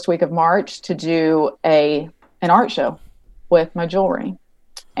the first week of March to do an art show with my jewelry,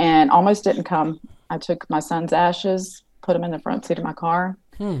 and almost didn't come. I took my son's ashes, put them in the front seat of my car.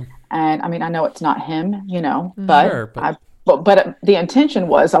 And I mean, I know it's not him, but, Sure, but the intention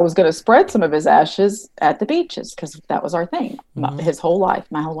was I was going to spread some of his ashes at the beaches, because that was our thing. My whole life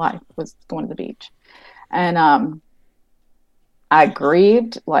was going to the beach. And I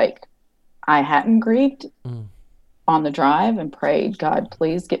grieved like I hadn't grieved on the drive, and prayed, God,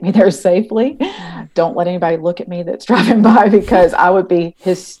 please get me there safely. Don't let anybody look at me that's driving by, because I would be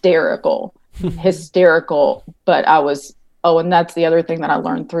hysterical. But I was, and that's the other thing that I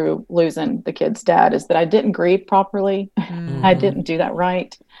learned through losing the kid's dad, is that I didn't grieve properly. I didn't do that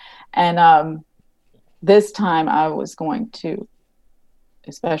right. And this time I was going to,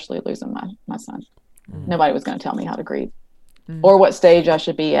 especially losing my son, nobody was going to tell me how to grieve, or what stage I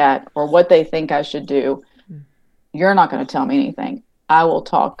should be at, or what they think I should do. You're not going to tell me anything. I will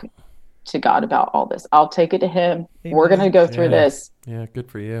talk to God about all this. I'll take it to him. Amen. We're going to go through this. Yeah, good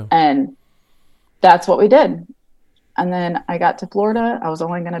for you. And that's what we did. And then I got to Florida. I was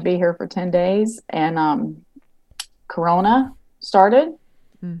only going to be here for 10 days. And Corona started.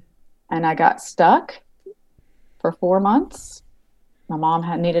 And I got stuck for 4 months. My mom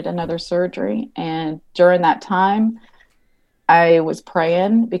had needed another surgery. And during that time, I was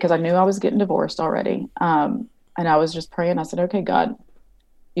praying, because I knew I was getting divorced already. And I was just praying. I said, okay, God,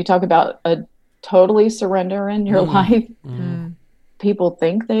 you talk about a totally surrender in your life. People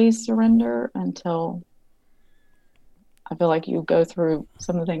think they surrender until I feel like you go through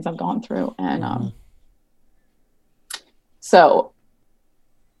some of the things I've gone through. And so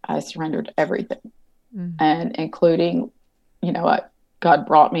I surrendered everything, and including, God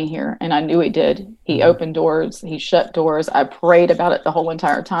brought me here, and I knew he did. He opened doors, he shut doors. I prayed about it the whole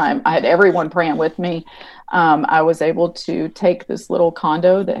entire time. I had everyone praying with me. I was able to take this little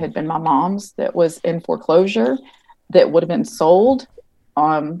condo that had been my mom's, that was in foreclosure, that would have been sold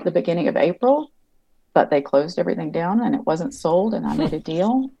the beginning of April, but they closed everything down and it wasn't sold. And I made a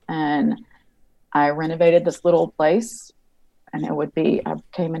deal, and I renovated this little place, and I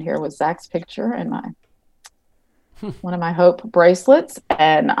came in here with Zach's picture and one of my Hope bracelets,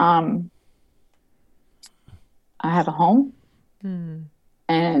 and I have a home.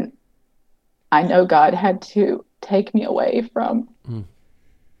 And I know God had to take me away from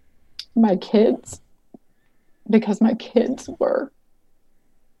my kids, because my kids were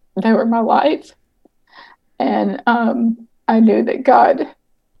my life. And I knew that God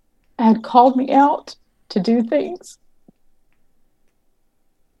had called me out to do things.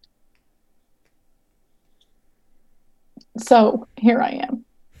 So here I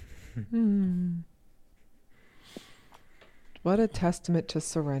am. What a testament to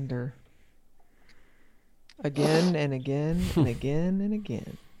surrender. Again and again and again and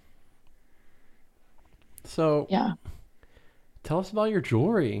again. So, Yeah. Tell us about your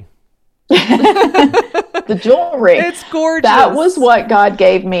jewelry. The jewelry. It's gorgeous. That was what God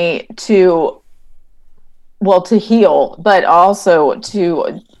gave me to heal, but also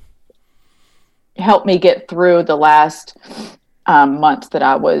to help me get through the last months that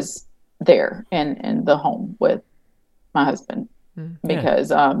I was there in the home with my husband,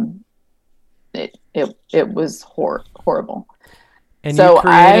 because it was horrible. And so you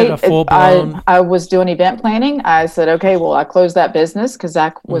created a full-blown... I was doing event planning. I said, okay, well, I closed that business, because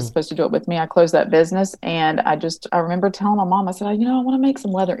Zach was supposed to do it with me. I closed that business, and I remember telling my mom, I said, I want to make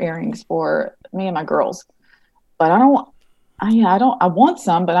some leather earrings for me and my girls, but I want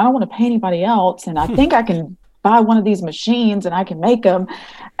some, but I don't want to pay anybody else. And I think I can buy one of these machines and I can make them.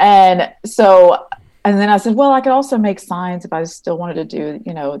 And then I said, well, I could also make signs if I still wanted to do,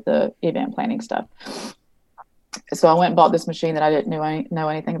 the event planning stuff. So I went and bought this machine that I didn't know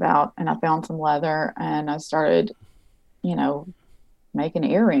anything about, and I found some leather, and I started, you know, making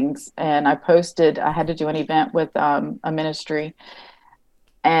earrings. And I had to do an event with a ministry,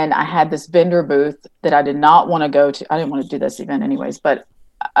 and I had this vendor booth that I did not want to go to. I didn't want to do this event anyways, but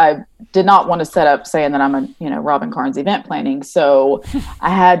I did not want to set up saying that I'm a, Robin Carnes event planning. So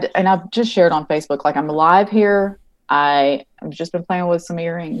and I've just shared on Facebook, like, I'm live here. I've just been playing with some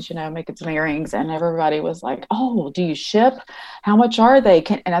earrings, making some earrings. And everybody was like, "Oh, do you ship? How much are they?"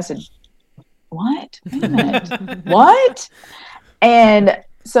 And I said, "What? Wait a minute. What?" And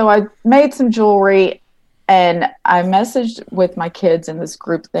so I made some jewelry, and I messaged with my kids in this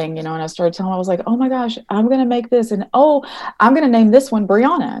group thing, and I started telling them, I was like, "Oh my gosh, I'm going to make this. And I'm going to name this one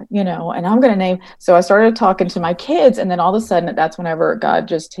Brianna, and I'm going to name." So I started talking to my kids, and then all of a sudden, that's whenever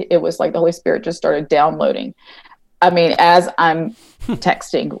it was like the Holy Spirit just started downloading. I mean, as I'm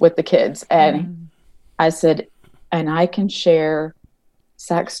texting with the kids, and I said, "And I can share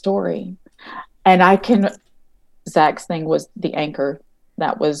Zach's story." And Zach's thing was the anchor.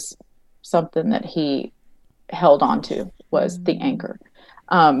 That was something that he held on to, was the anchor.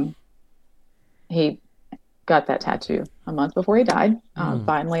 He got that tattoo a month before he died,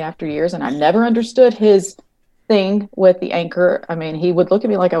 finally, after years. And I never understood his thing with the anchor. I mean, he would look at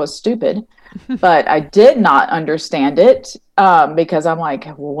me like I was stupid, but I did not understand it, because I'm like,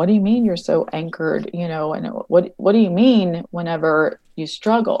 "Well, what do you mean you're so anchored? And what do you mean whenever you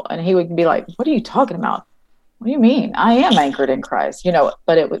struggle?" And he would be like, "What are you talking about? What do you mean? I am anchored in Christ,"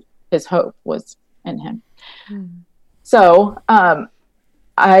 but his hope was in him. So,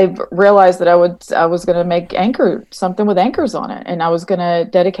 I realized that I was going to make something with anchors on it, and I was going to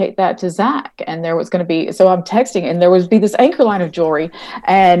dedicate that to Zach. And there was going to be, so I'm texting, and there would be this anchor line of jewelry,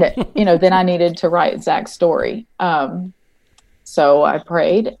 and then I needed to write Zach's story. So I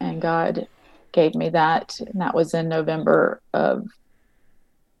prayed, and God gave me that, and that was in November of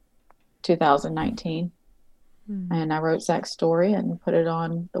 2019. And I wrote Zach's story and put it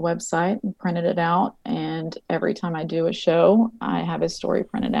on the website and printed it out. And every time I do a show, I have his story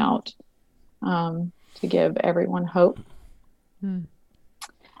printed out, to give everyone hope. And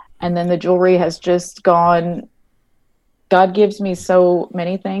then the jewelry has just gone. God gives me so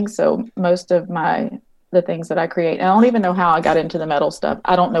many things. So most of the things that I create, and I don't even know how I got into the metal stuff.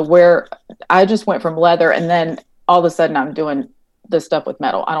 I don't know where. I just went from leather, and then all of a sudden I'm doing the stuff with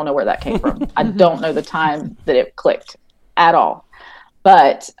metal. I don't know where that came from. I don't know the time that it clicked at all,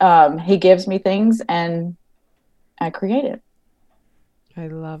 but he gives me things and I create it. I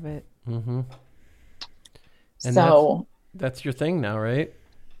love it. Mm-hmm. And so that's your thing now, right?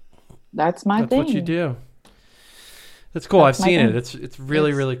 That's my thing. That's what you do. That's cool. I've seen it. It's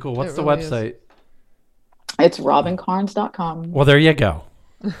really, really cool. What's the website? It's robincarnes.com. Well, there you go.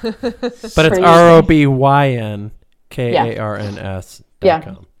 But it's ROBYNKARNS.com.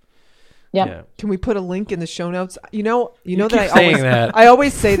 Yeah. Can we put a link in the show notes? You keep that saying that. I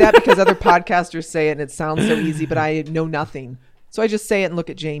always say that because other podcasters say it and it sounds so easy, but I know nothing. So I just say it and look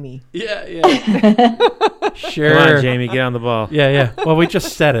at Jamie. Yeah. Sure. Come on, Jamie, get on the ball. Yeah. Well, we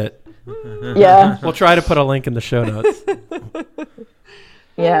just said it. Yeah. We'll try to put a link in the show notes.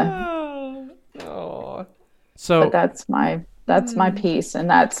 Yeah. Oh. So but that's my piece, and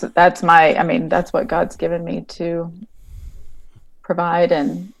that's what God's given me to provide.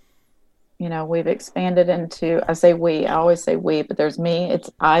 And we've expanded into, I always say we, but there's me.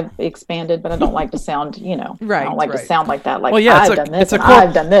 I've expanded, but I don't like to sound, right, I don't like to sound like that. Like, well, yeah, I've done this,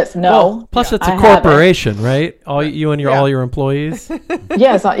 I've done this. No. Well, plus it's a corporation, right? All you and all your employees.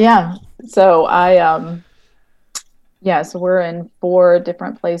 Yes. Yeah. So so we're in 4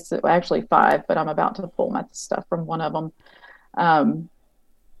 different places, actually 5, but I'm about to pull my stuff from one of them.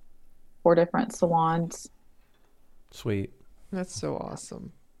 4 different salons. Sweet. That's so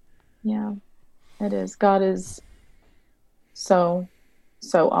awesome. Yeah, it is. God is so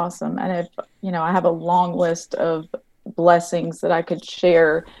awesome. And I have a long list of blessings that I could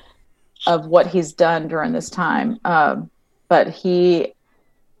share of what he's done during this time. But he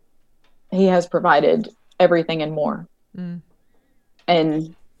has provided everything and more.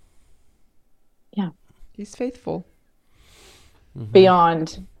 And yeah, he's faithful.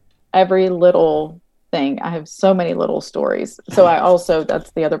 Beyond every little thing. I have so many little stories. So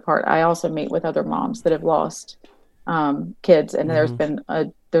that's the other part. I also meet with other moms that have lost kids, and there's been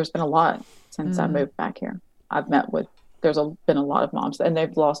a lot since I moved back here. I've met with, been a lot of moms, and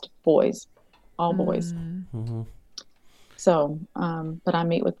they've lost boys, all boys. So, but I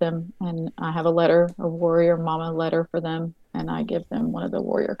meet with them, and I have a warrior mama letter for them, and I give them one of the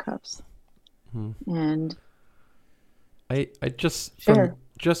warrior cups. And I just sure.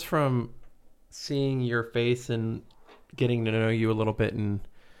 from seeing your face and getting to know you a little bit, and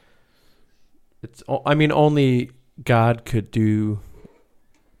I mean, only God could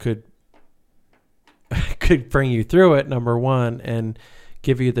could bring you through it, number one, and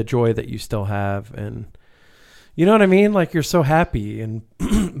give you the joy that you still have. And you know what I mean? Like, you're so happy and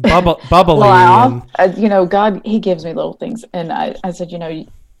bubbly. Well, God, he gives me little things. And I said,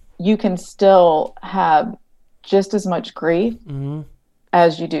 you can still have just as much grief mm-hmm.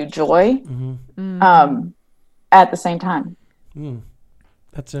 as you do joy Mm-hmm. At the same time.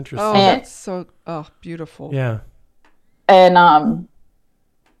 That's interesting. Oh, that's so beautiful. Yeah. And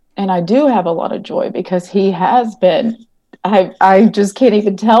I do have a lot of joy because he has been, I just can't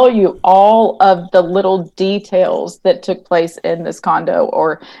even tell you all of the little details that took place in this condo,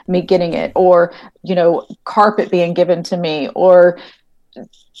 or me getting it, or, carpet being given to me, or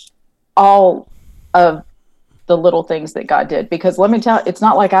all of the little things that God did. Because let me tell you, it's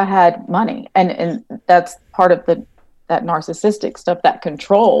not like I had money, and that's part of that narcissistic stuff, that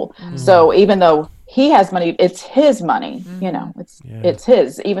control. Mm-hmm. So even though he has money, it's his money, it's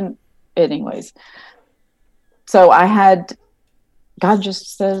his, even anyways. So God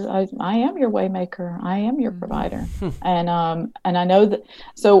just says, I am your way maker. I am your provider. And I know that,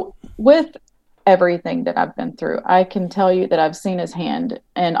 so with everything that I've been through, I can tell you that I've seen his hand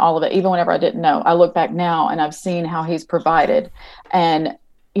in all of it. Even whenever I didn't know, I look back now and I've seen how he's provided, and,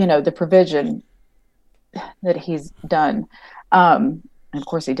 the provision that he's done. And of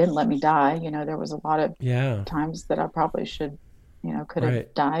course he didn't let me die. There was a lot of times that I probably should, could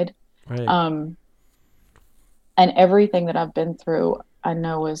have died. Right. And everything that I've been through, I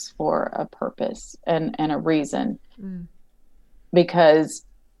know is for a purpose and a reason, because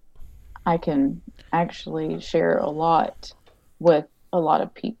I can actually share a lot with a lot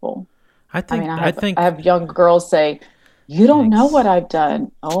of people. I have young girls say, "You don't know what I've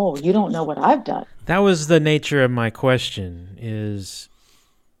done." Oh, you don't know what I've done. That was the nature of my question,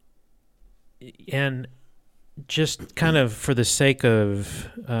 and just kind of for the sake of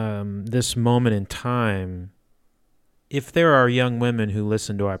this moment in time, if there are young women who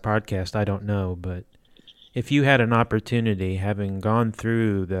listen to our podcast, I don't know, but if you had an opportunity, having gone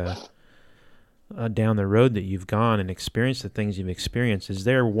through down the road that you've gone and experienced the things you've experienced, is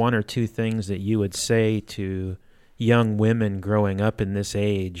there one or two things that you would say to young women growing up in this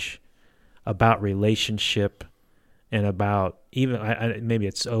age about relationship and about, even maybe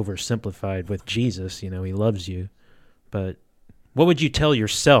it's oversimplified with Jesus, he loves you, but what would you tell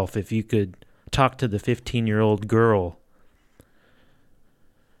yourself if you could talk to the 15-year-old girl?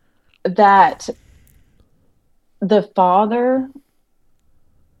 That the Father,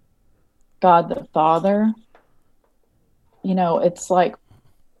 God the Father, it's like,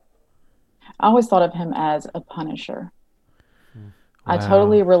 I always thought of him as a punisher. Wow. I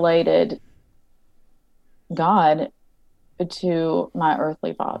totally related God to my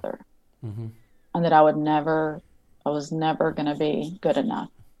earthly father, and that I was never going to be good enough.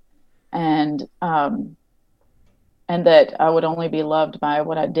 And that I would only be loved by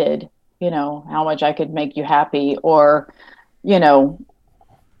what I did, how much I could make you happy, or,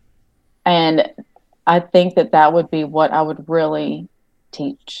 and I think that would be what I would really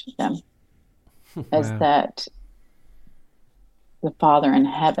teach them, is that the Father in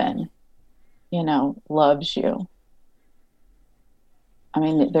heaven, loves you. I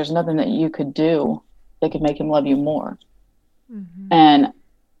mean, there's nothing that you could do that could make him love you more. And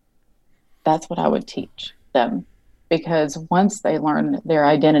that's what I would teach them, because once they learn their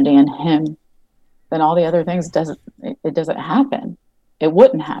identity in him, then all the other things doesn't happen. It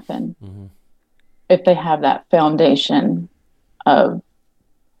wouldn't happen if they have that foundation of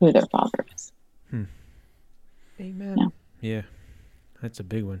who their Father is. Amen. Yeah, that's a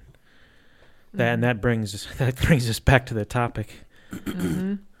big one. That brings us back to the topic,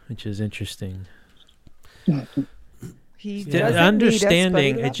 which is interesting.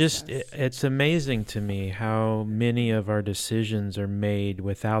 Understanding it's amazing to me how many of our decisions are made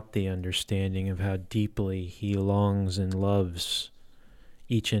without the understanding of how deeply he longs and loves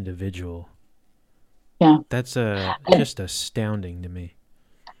each individual. Yeah, that's just astounding to me.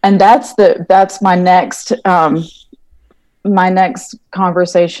 And that's my next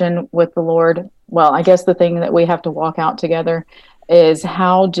conversation with the Lord. Well, I guess the thing that we have to walk out together is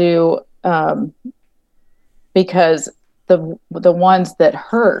how do because the ones that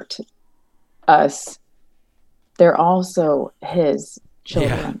hurt us, they're also his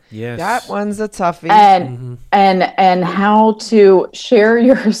children. Yeah. Yes. That one's a toughie. And how to share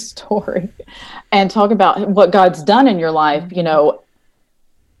your story and talk about what God's done in your life,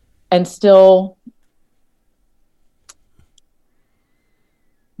 and still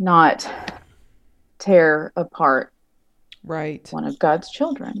not tear apart Right. one of God's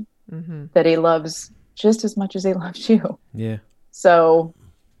children Mm-hmm. that he loves just as much as he loves you. Yeah. So,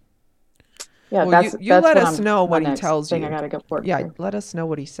 yeah, Well, that's you let what us I'm- know my what he next tells thing you. I got to go work Yeah, through. let us know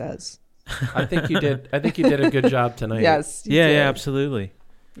what he says. I think you did. I think you did a good job tonight. Yes. you Yeah, did. yeah, absolutely.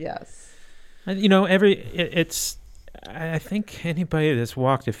 Yes. And, it's, I think anybody that's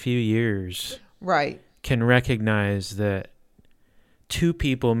walked a few years Right. can recognize that two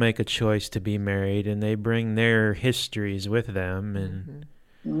people make a choice to be married and they bring their histories with them. And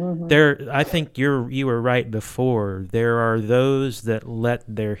Mhm. I think you were right before. There are those that let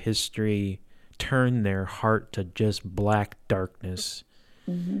their history turn their heart to just black darkness.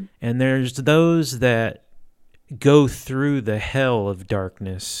 Mhm. And there's those that go through the hell of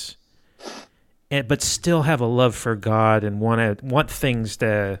darkness, but still have a love for God and want things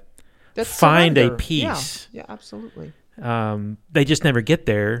to That's find a surrender. peace. Yeah, absolutely. They just never get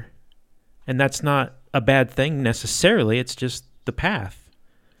there, and that's not a bad thing necessarily. It's just the path.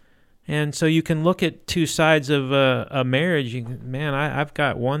 And so you can look at two sides of a marriage. I've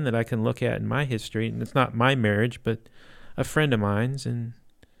got one that I can look at in my history, and it's not my marriage, but a friend of mine's. And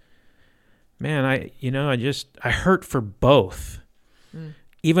man, I hurt for both. Mm.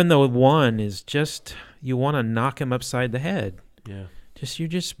 Even though one is just, you want to knock him upside the head. Yeah. You're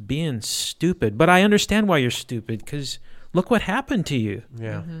just being stupid. But I understand why you're stupid, because look what happened to you.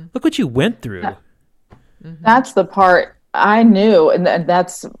 Yeah. Mm-hmm. Look what you went through. That's the part I knew. And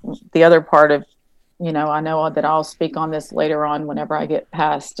that's the other part of, I know that I'll speak on this later on whenever I get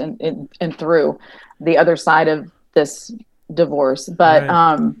past and through the other side of this divorce. But,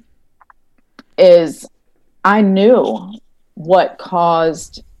 Right. is I knew what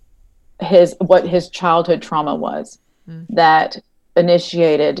caused what his childhood trauma was that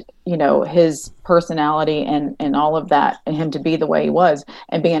initiated, his personality and all of that, and him to be the way he was,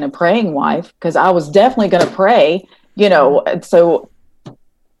 and being a praying wife, because I was definitely going to pray, and so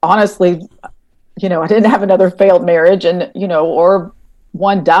honestly, I didn't have another failed marriage and, or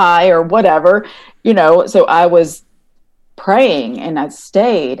one die or whatever, so I was praying and I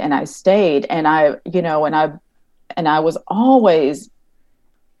stayed and I was always,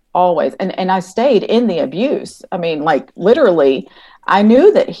 and I stayed in the abuse. I mean, like literally, I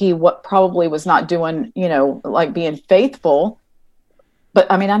knew that he probably was not doing, like being faithful,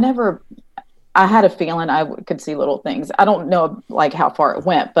 but I mean, I had a feeling I could see little things. I don't know like how far it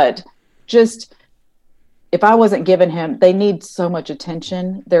went, but just if I wasn't giving him, they need so much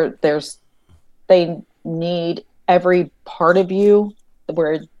attention. They need every part of you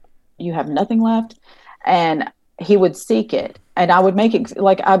where you have nothing left, and he would seek it, and I would make it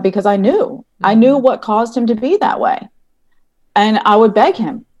because I knew what caused him to be that way, and I would beg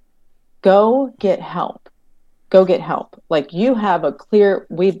him, go get help. Like, you have a clear,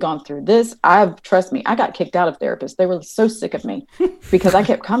 we've gone through this. Trust me, I got kicked out of therapists. They were so sick of me because I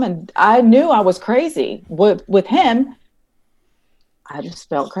kept coming. I knew I was crazy with him. I just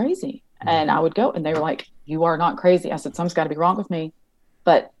felt crazy. And I would go and they were like, you are not crazy. I said, something's got to be wrong with me.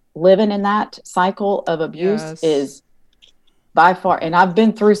 But living in that cycle of abuse is by far, and I've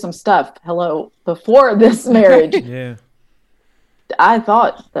been through some stuff. Before this marriage, Yeah. I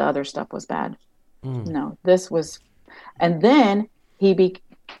thought the other stuff was bad. No, this was, and then he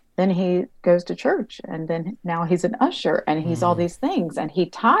goes to church, and then now he's an usher, and he's all these things, and he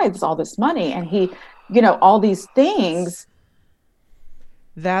tithes all this money, and he, all these things.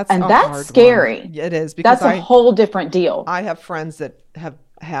 That's that's scary. One. It is, because that's a whole different deal. I have friends that have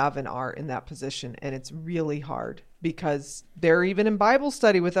and are in that position, and it's really hard because they're even in Bible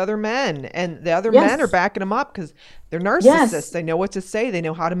study with other men, and the other men are backing them up because they're narcissists. Yes. They know what to say. They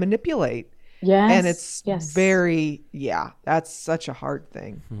know how to manipulate. Yes. And it's that's such a hard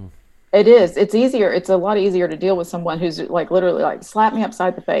thing. It is. It's easier. It's a lot easier to deal with someone who's like literally like slap me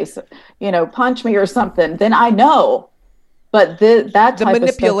upside the face, punch me or something. Then I know. But the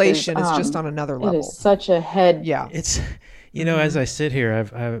manipulation is just on another level. It is such a head. Yeah. It's, as I sit here,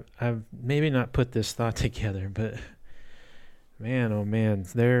 I've maybe not put this thought together, but man, oh man,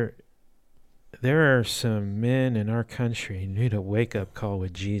 there are some men in our country who need a wake-up call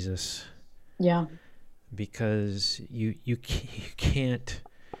with Jesus. Yeah. Because you can't,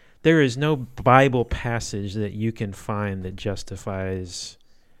 there is no Bible passage that you can find that justifies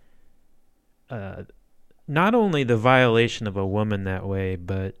not only the violation of a woman that way,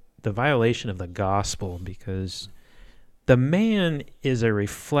 but the violation of the gospel, because the man is a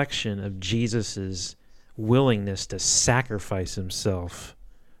reflection of Jesus's willingness to sacrifice himself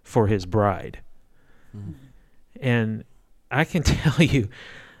for his bride. And I can tell you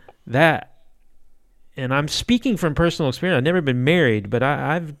that and I'm speaking from personal experience. I've never been married, but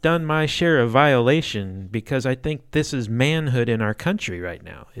I've done my share of violation because I think this is manhood in our country right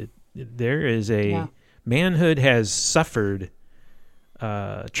now. There is manhood has suffered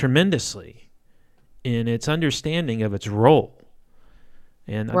tremendously in its understanding of its role.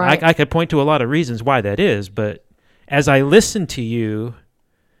 And Right. I could point to a lot of reasons why that is, but as I listen to you,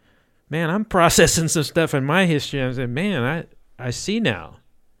 man, I'm processing some stuff in my history. I'm saying, man, I see now,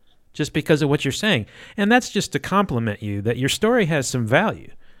 just because of what you're saying. And that's just to compliment you, that your story has some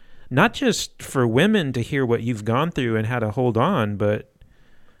value, not just for women to hear what you've gone through and how to hold on, but,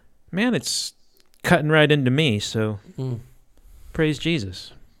 man, it's cutting right into me. So praise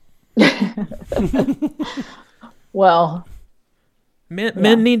Jesus. Well,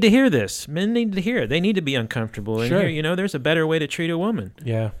 Men need to hear this. Men need to hear it. They need to be uncomfortable and Sure. hear, there's a better way to treat a woman.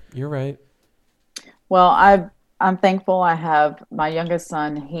 Yeah, you're right. well, I'm thankful. I have my youngest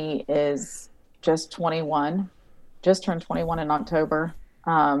son. He is just 21, just turned 21 in October.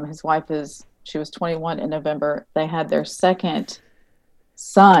 His wife she was 21 in November. They had their second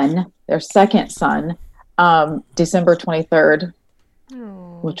son, December 23rd,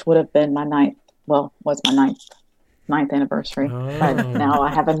 which would have been was my ninth anniversary. But now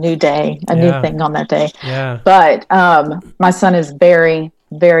I have a new day, a new thing on that day. Yeah. But my son is very,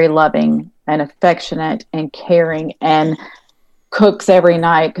 very loving and affectionate and caring and cooks every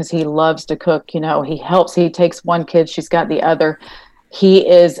night because he loves to cook. He helps. He takes one kid, she's got the other. He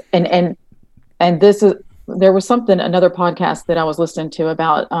is, and this is, there was another podcast that I was listening to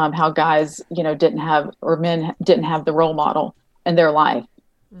about how guys, didn't have, or men didn't have the role model in their life.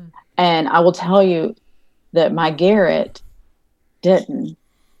 And I will tell you that my Garrett didn't,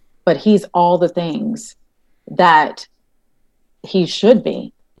 but he's all the things that he should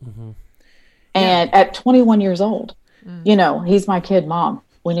be. Mm-hmm. And at 21 years old, he's my kid, Mom,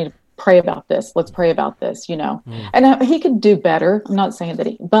 we need to pray about this. Let's pray about this, and he could do better. I'm not saying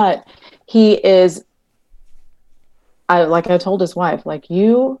that but he is, like I told his wife, what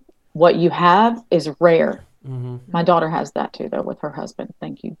you have is rare. Mm-hmm. My daughter has that too, though, with her husband.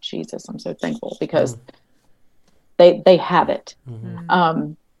 Thank you, Jesus. I'm so thankful because they have it.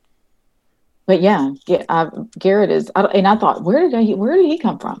 Mm-hmm. But yeah, Garrett is, and I thought, where did he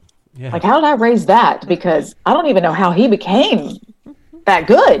come from? Yeah. Like, how did I raise that? Because I don't even know how he became that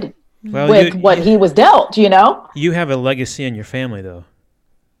good Well, what he was dealt, You have a legacy in your family, though,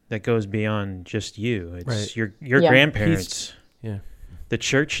 that goes beyond just you. It's Right. your Yeah. grandparents. Yeah. The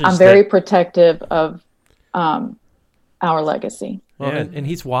churches. I'm very protective of our legacy. Well, Yeah. and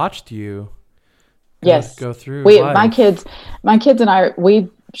he's watched you Yes. go through My life. kids and I, we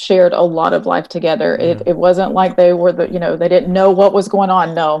shared a lot of life together. It wasn't like they were they didn't know what was going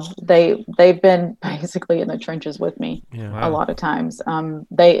on. No, they've been basically in the trenches with me Yeah. a lot of times.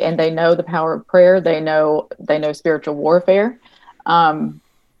 They know the power of prayer. They know spiritual warfare.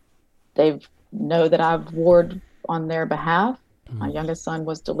 They know that I've warred on their behalf. My youngest son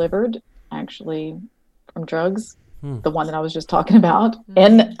was delivered actually from drugs, the one that I was just talking about,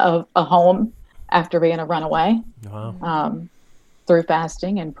 in a home after being a runaway. Wow. Through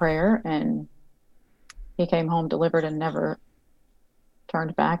fasting and prayer, and he came home delivered and never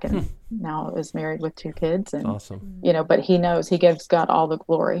turned back, and now is married with 2 kids. And Awesome. but he knows, he gives God all the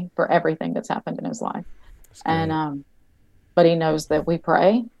glory for everything that's happened in his life. That's great. And but he knows that we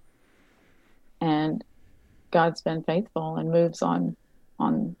pray, and God's been faithful and moves on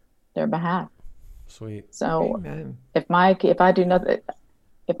their behalf. Sweet. So Amen. if I do nothing,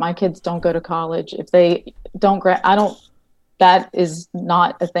 if my kids don't go to college, if they don't that is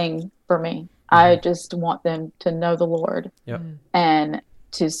not a thing for me. I just want them to know the Lord Yep. and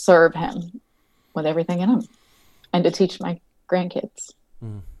to serve him with everything in them, and to teach my grandkids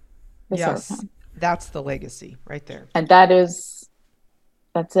to Yes. serve him. That's the legacy right there. And that's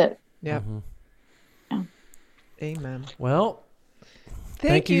it. Yep. Mm-hmm. Yeah. Amen. Well,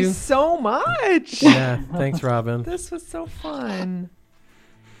 Thank you you. so much. yeah. Thanks, Robin. This was so fun.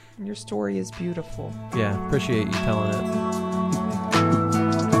 Your story is beautiful. Yeah. Appreciate you telling it.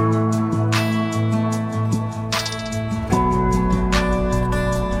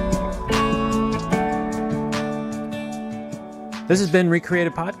 This has been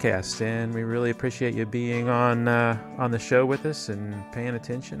Recreated Podcast, and we really appreciate you being on the show with us and paying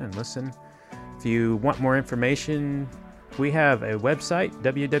attention and listen. If you want more information, we have a website,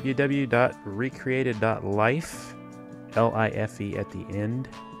 www.recreated.life, L-I-F-E at the end.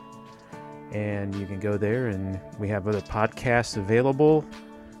 And you can go there, and we have other podcasts available.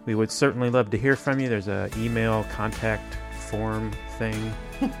 We would certainly love to hear from you. There's an email contact form thing.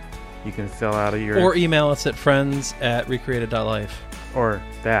 You can fill out your Or email us at friends@recreated.life. or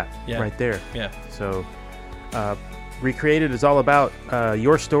that Yeah. right there. Yeah. So, Recreated is all about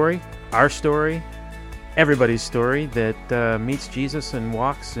your story, our story, everybody's story that meets Jesus and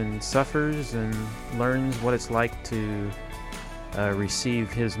walks and suffers and learns what it's like to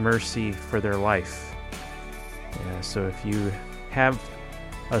receive His mercy for their life. Yeah, so if you have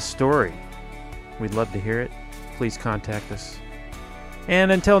a story, we'd love to hear it. Please contact us.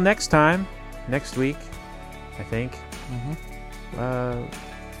 And until next time, next week, I think, have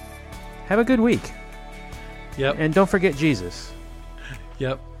a good week. Yep. And don't forget Jesus.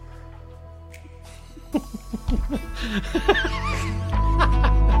 Yep.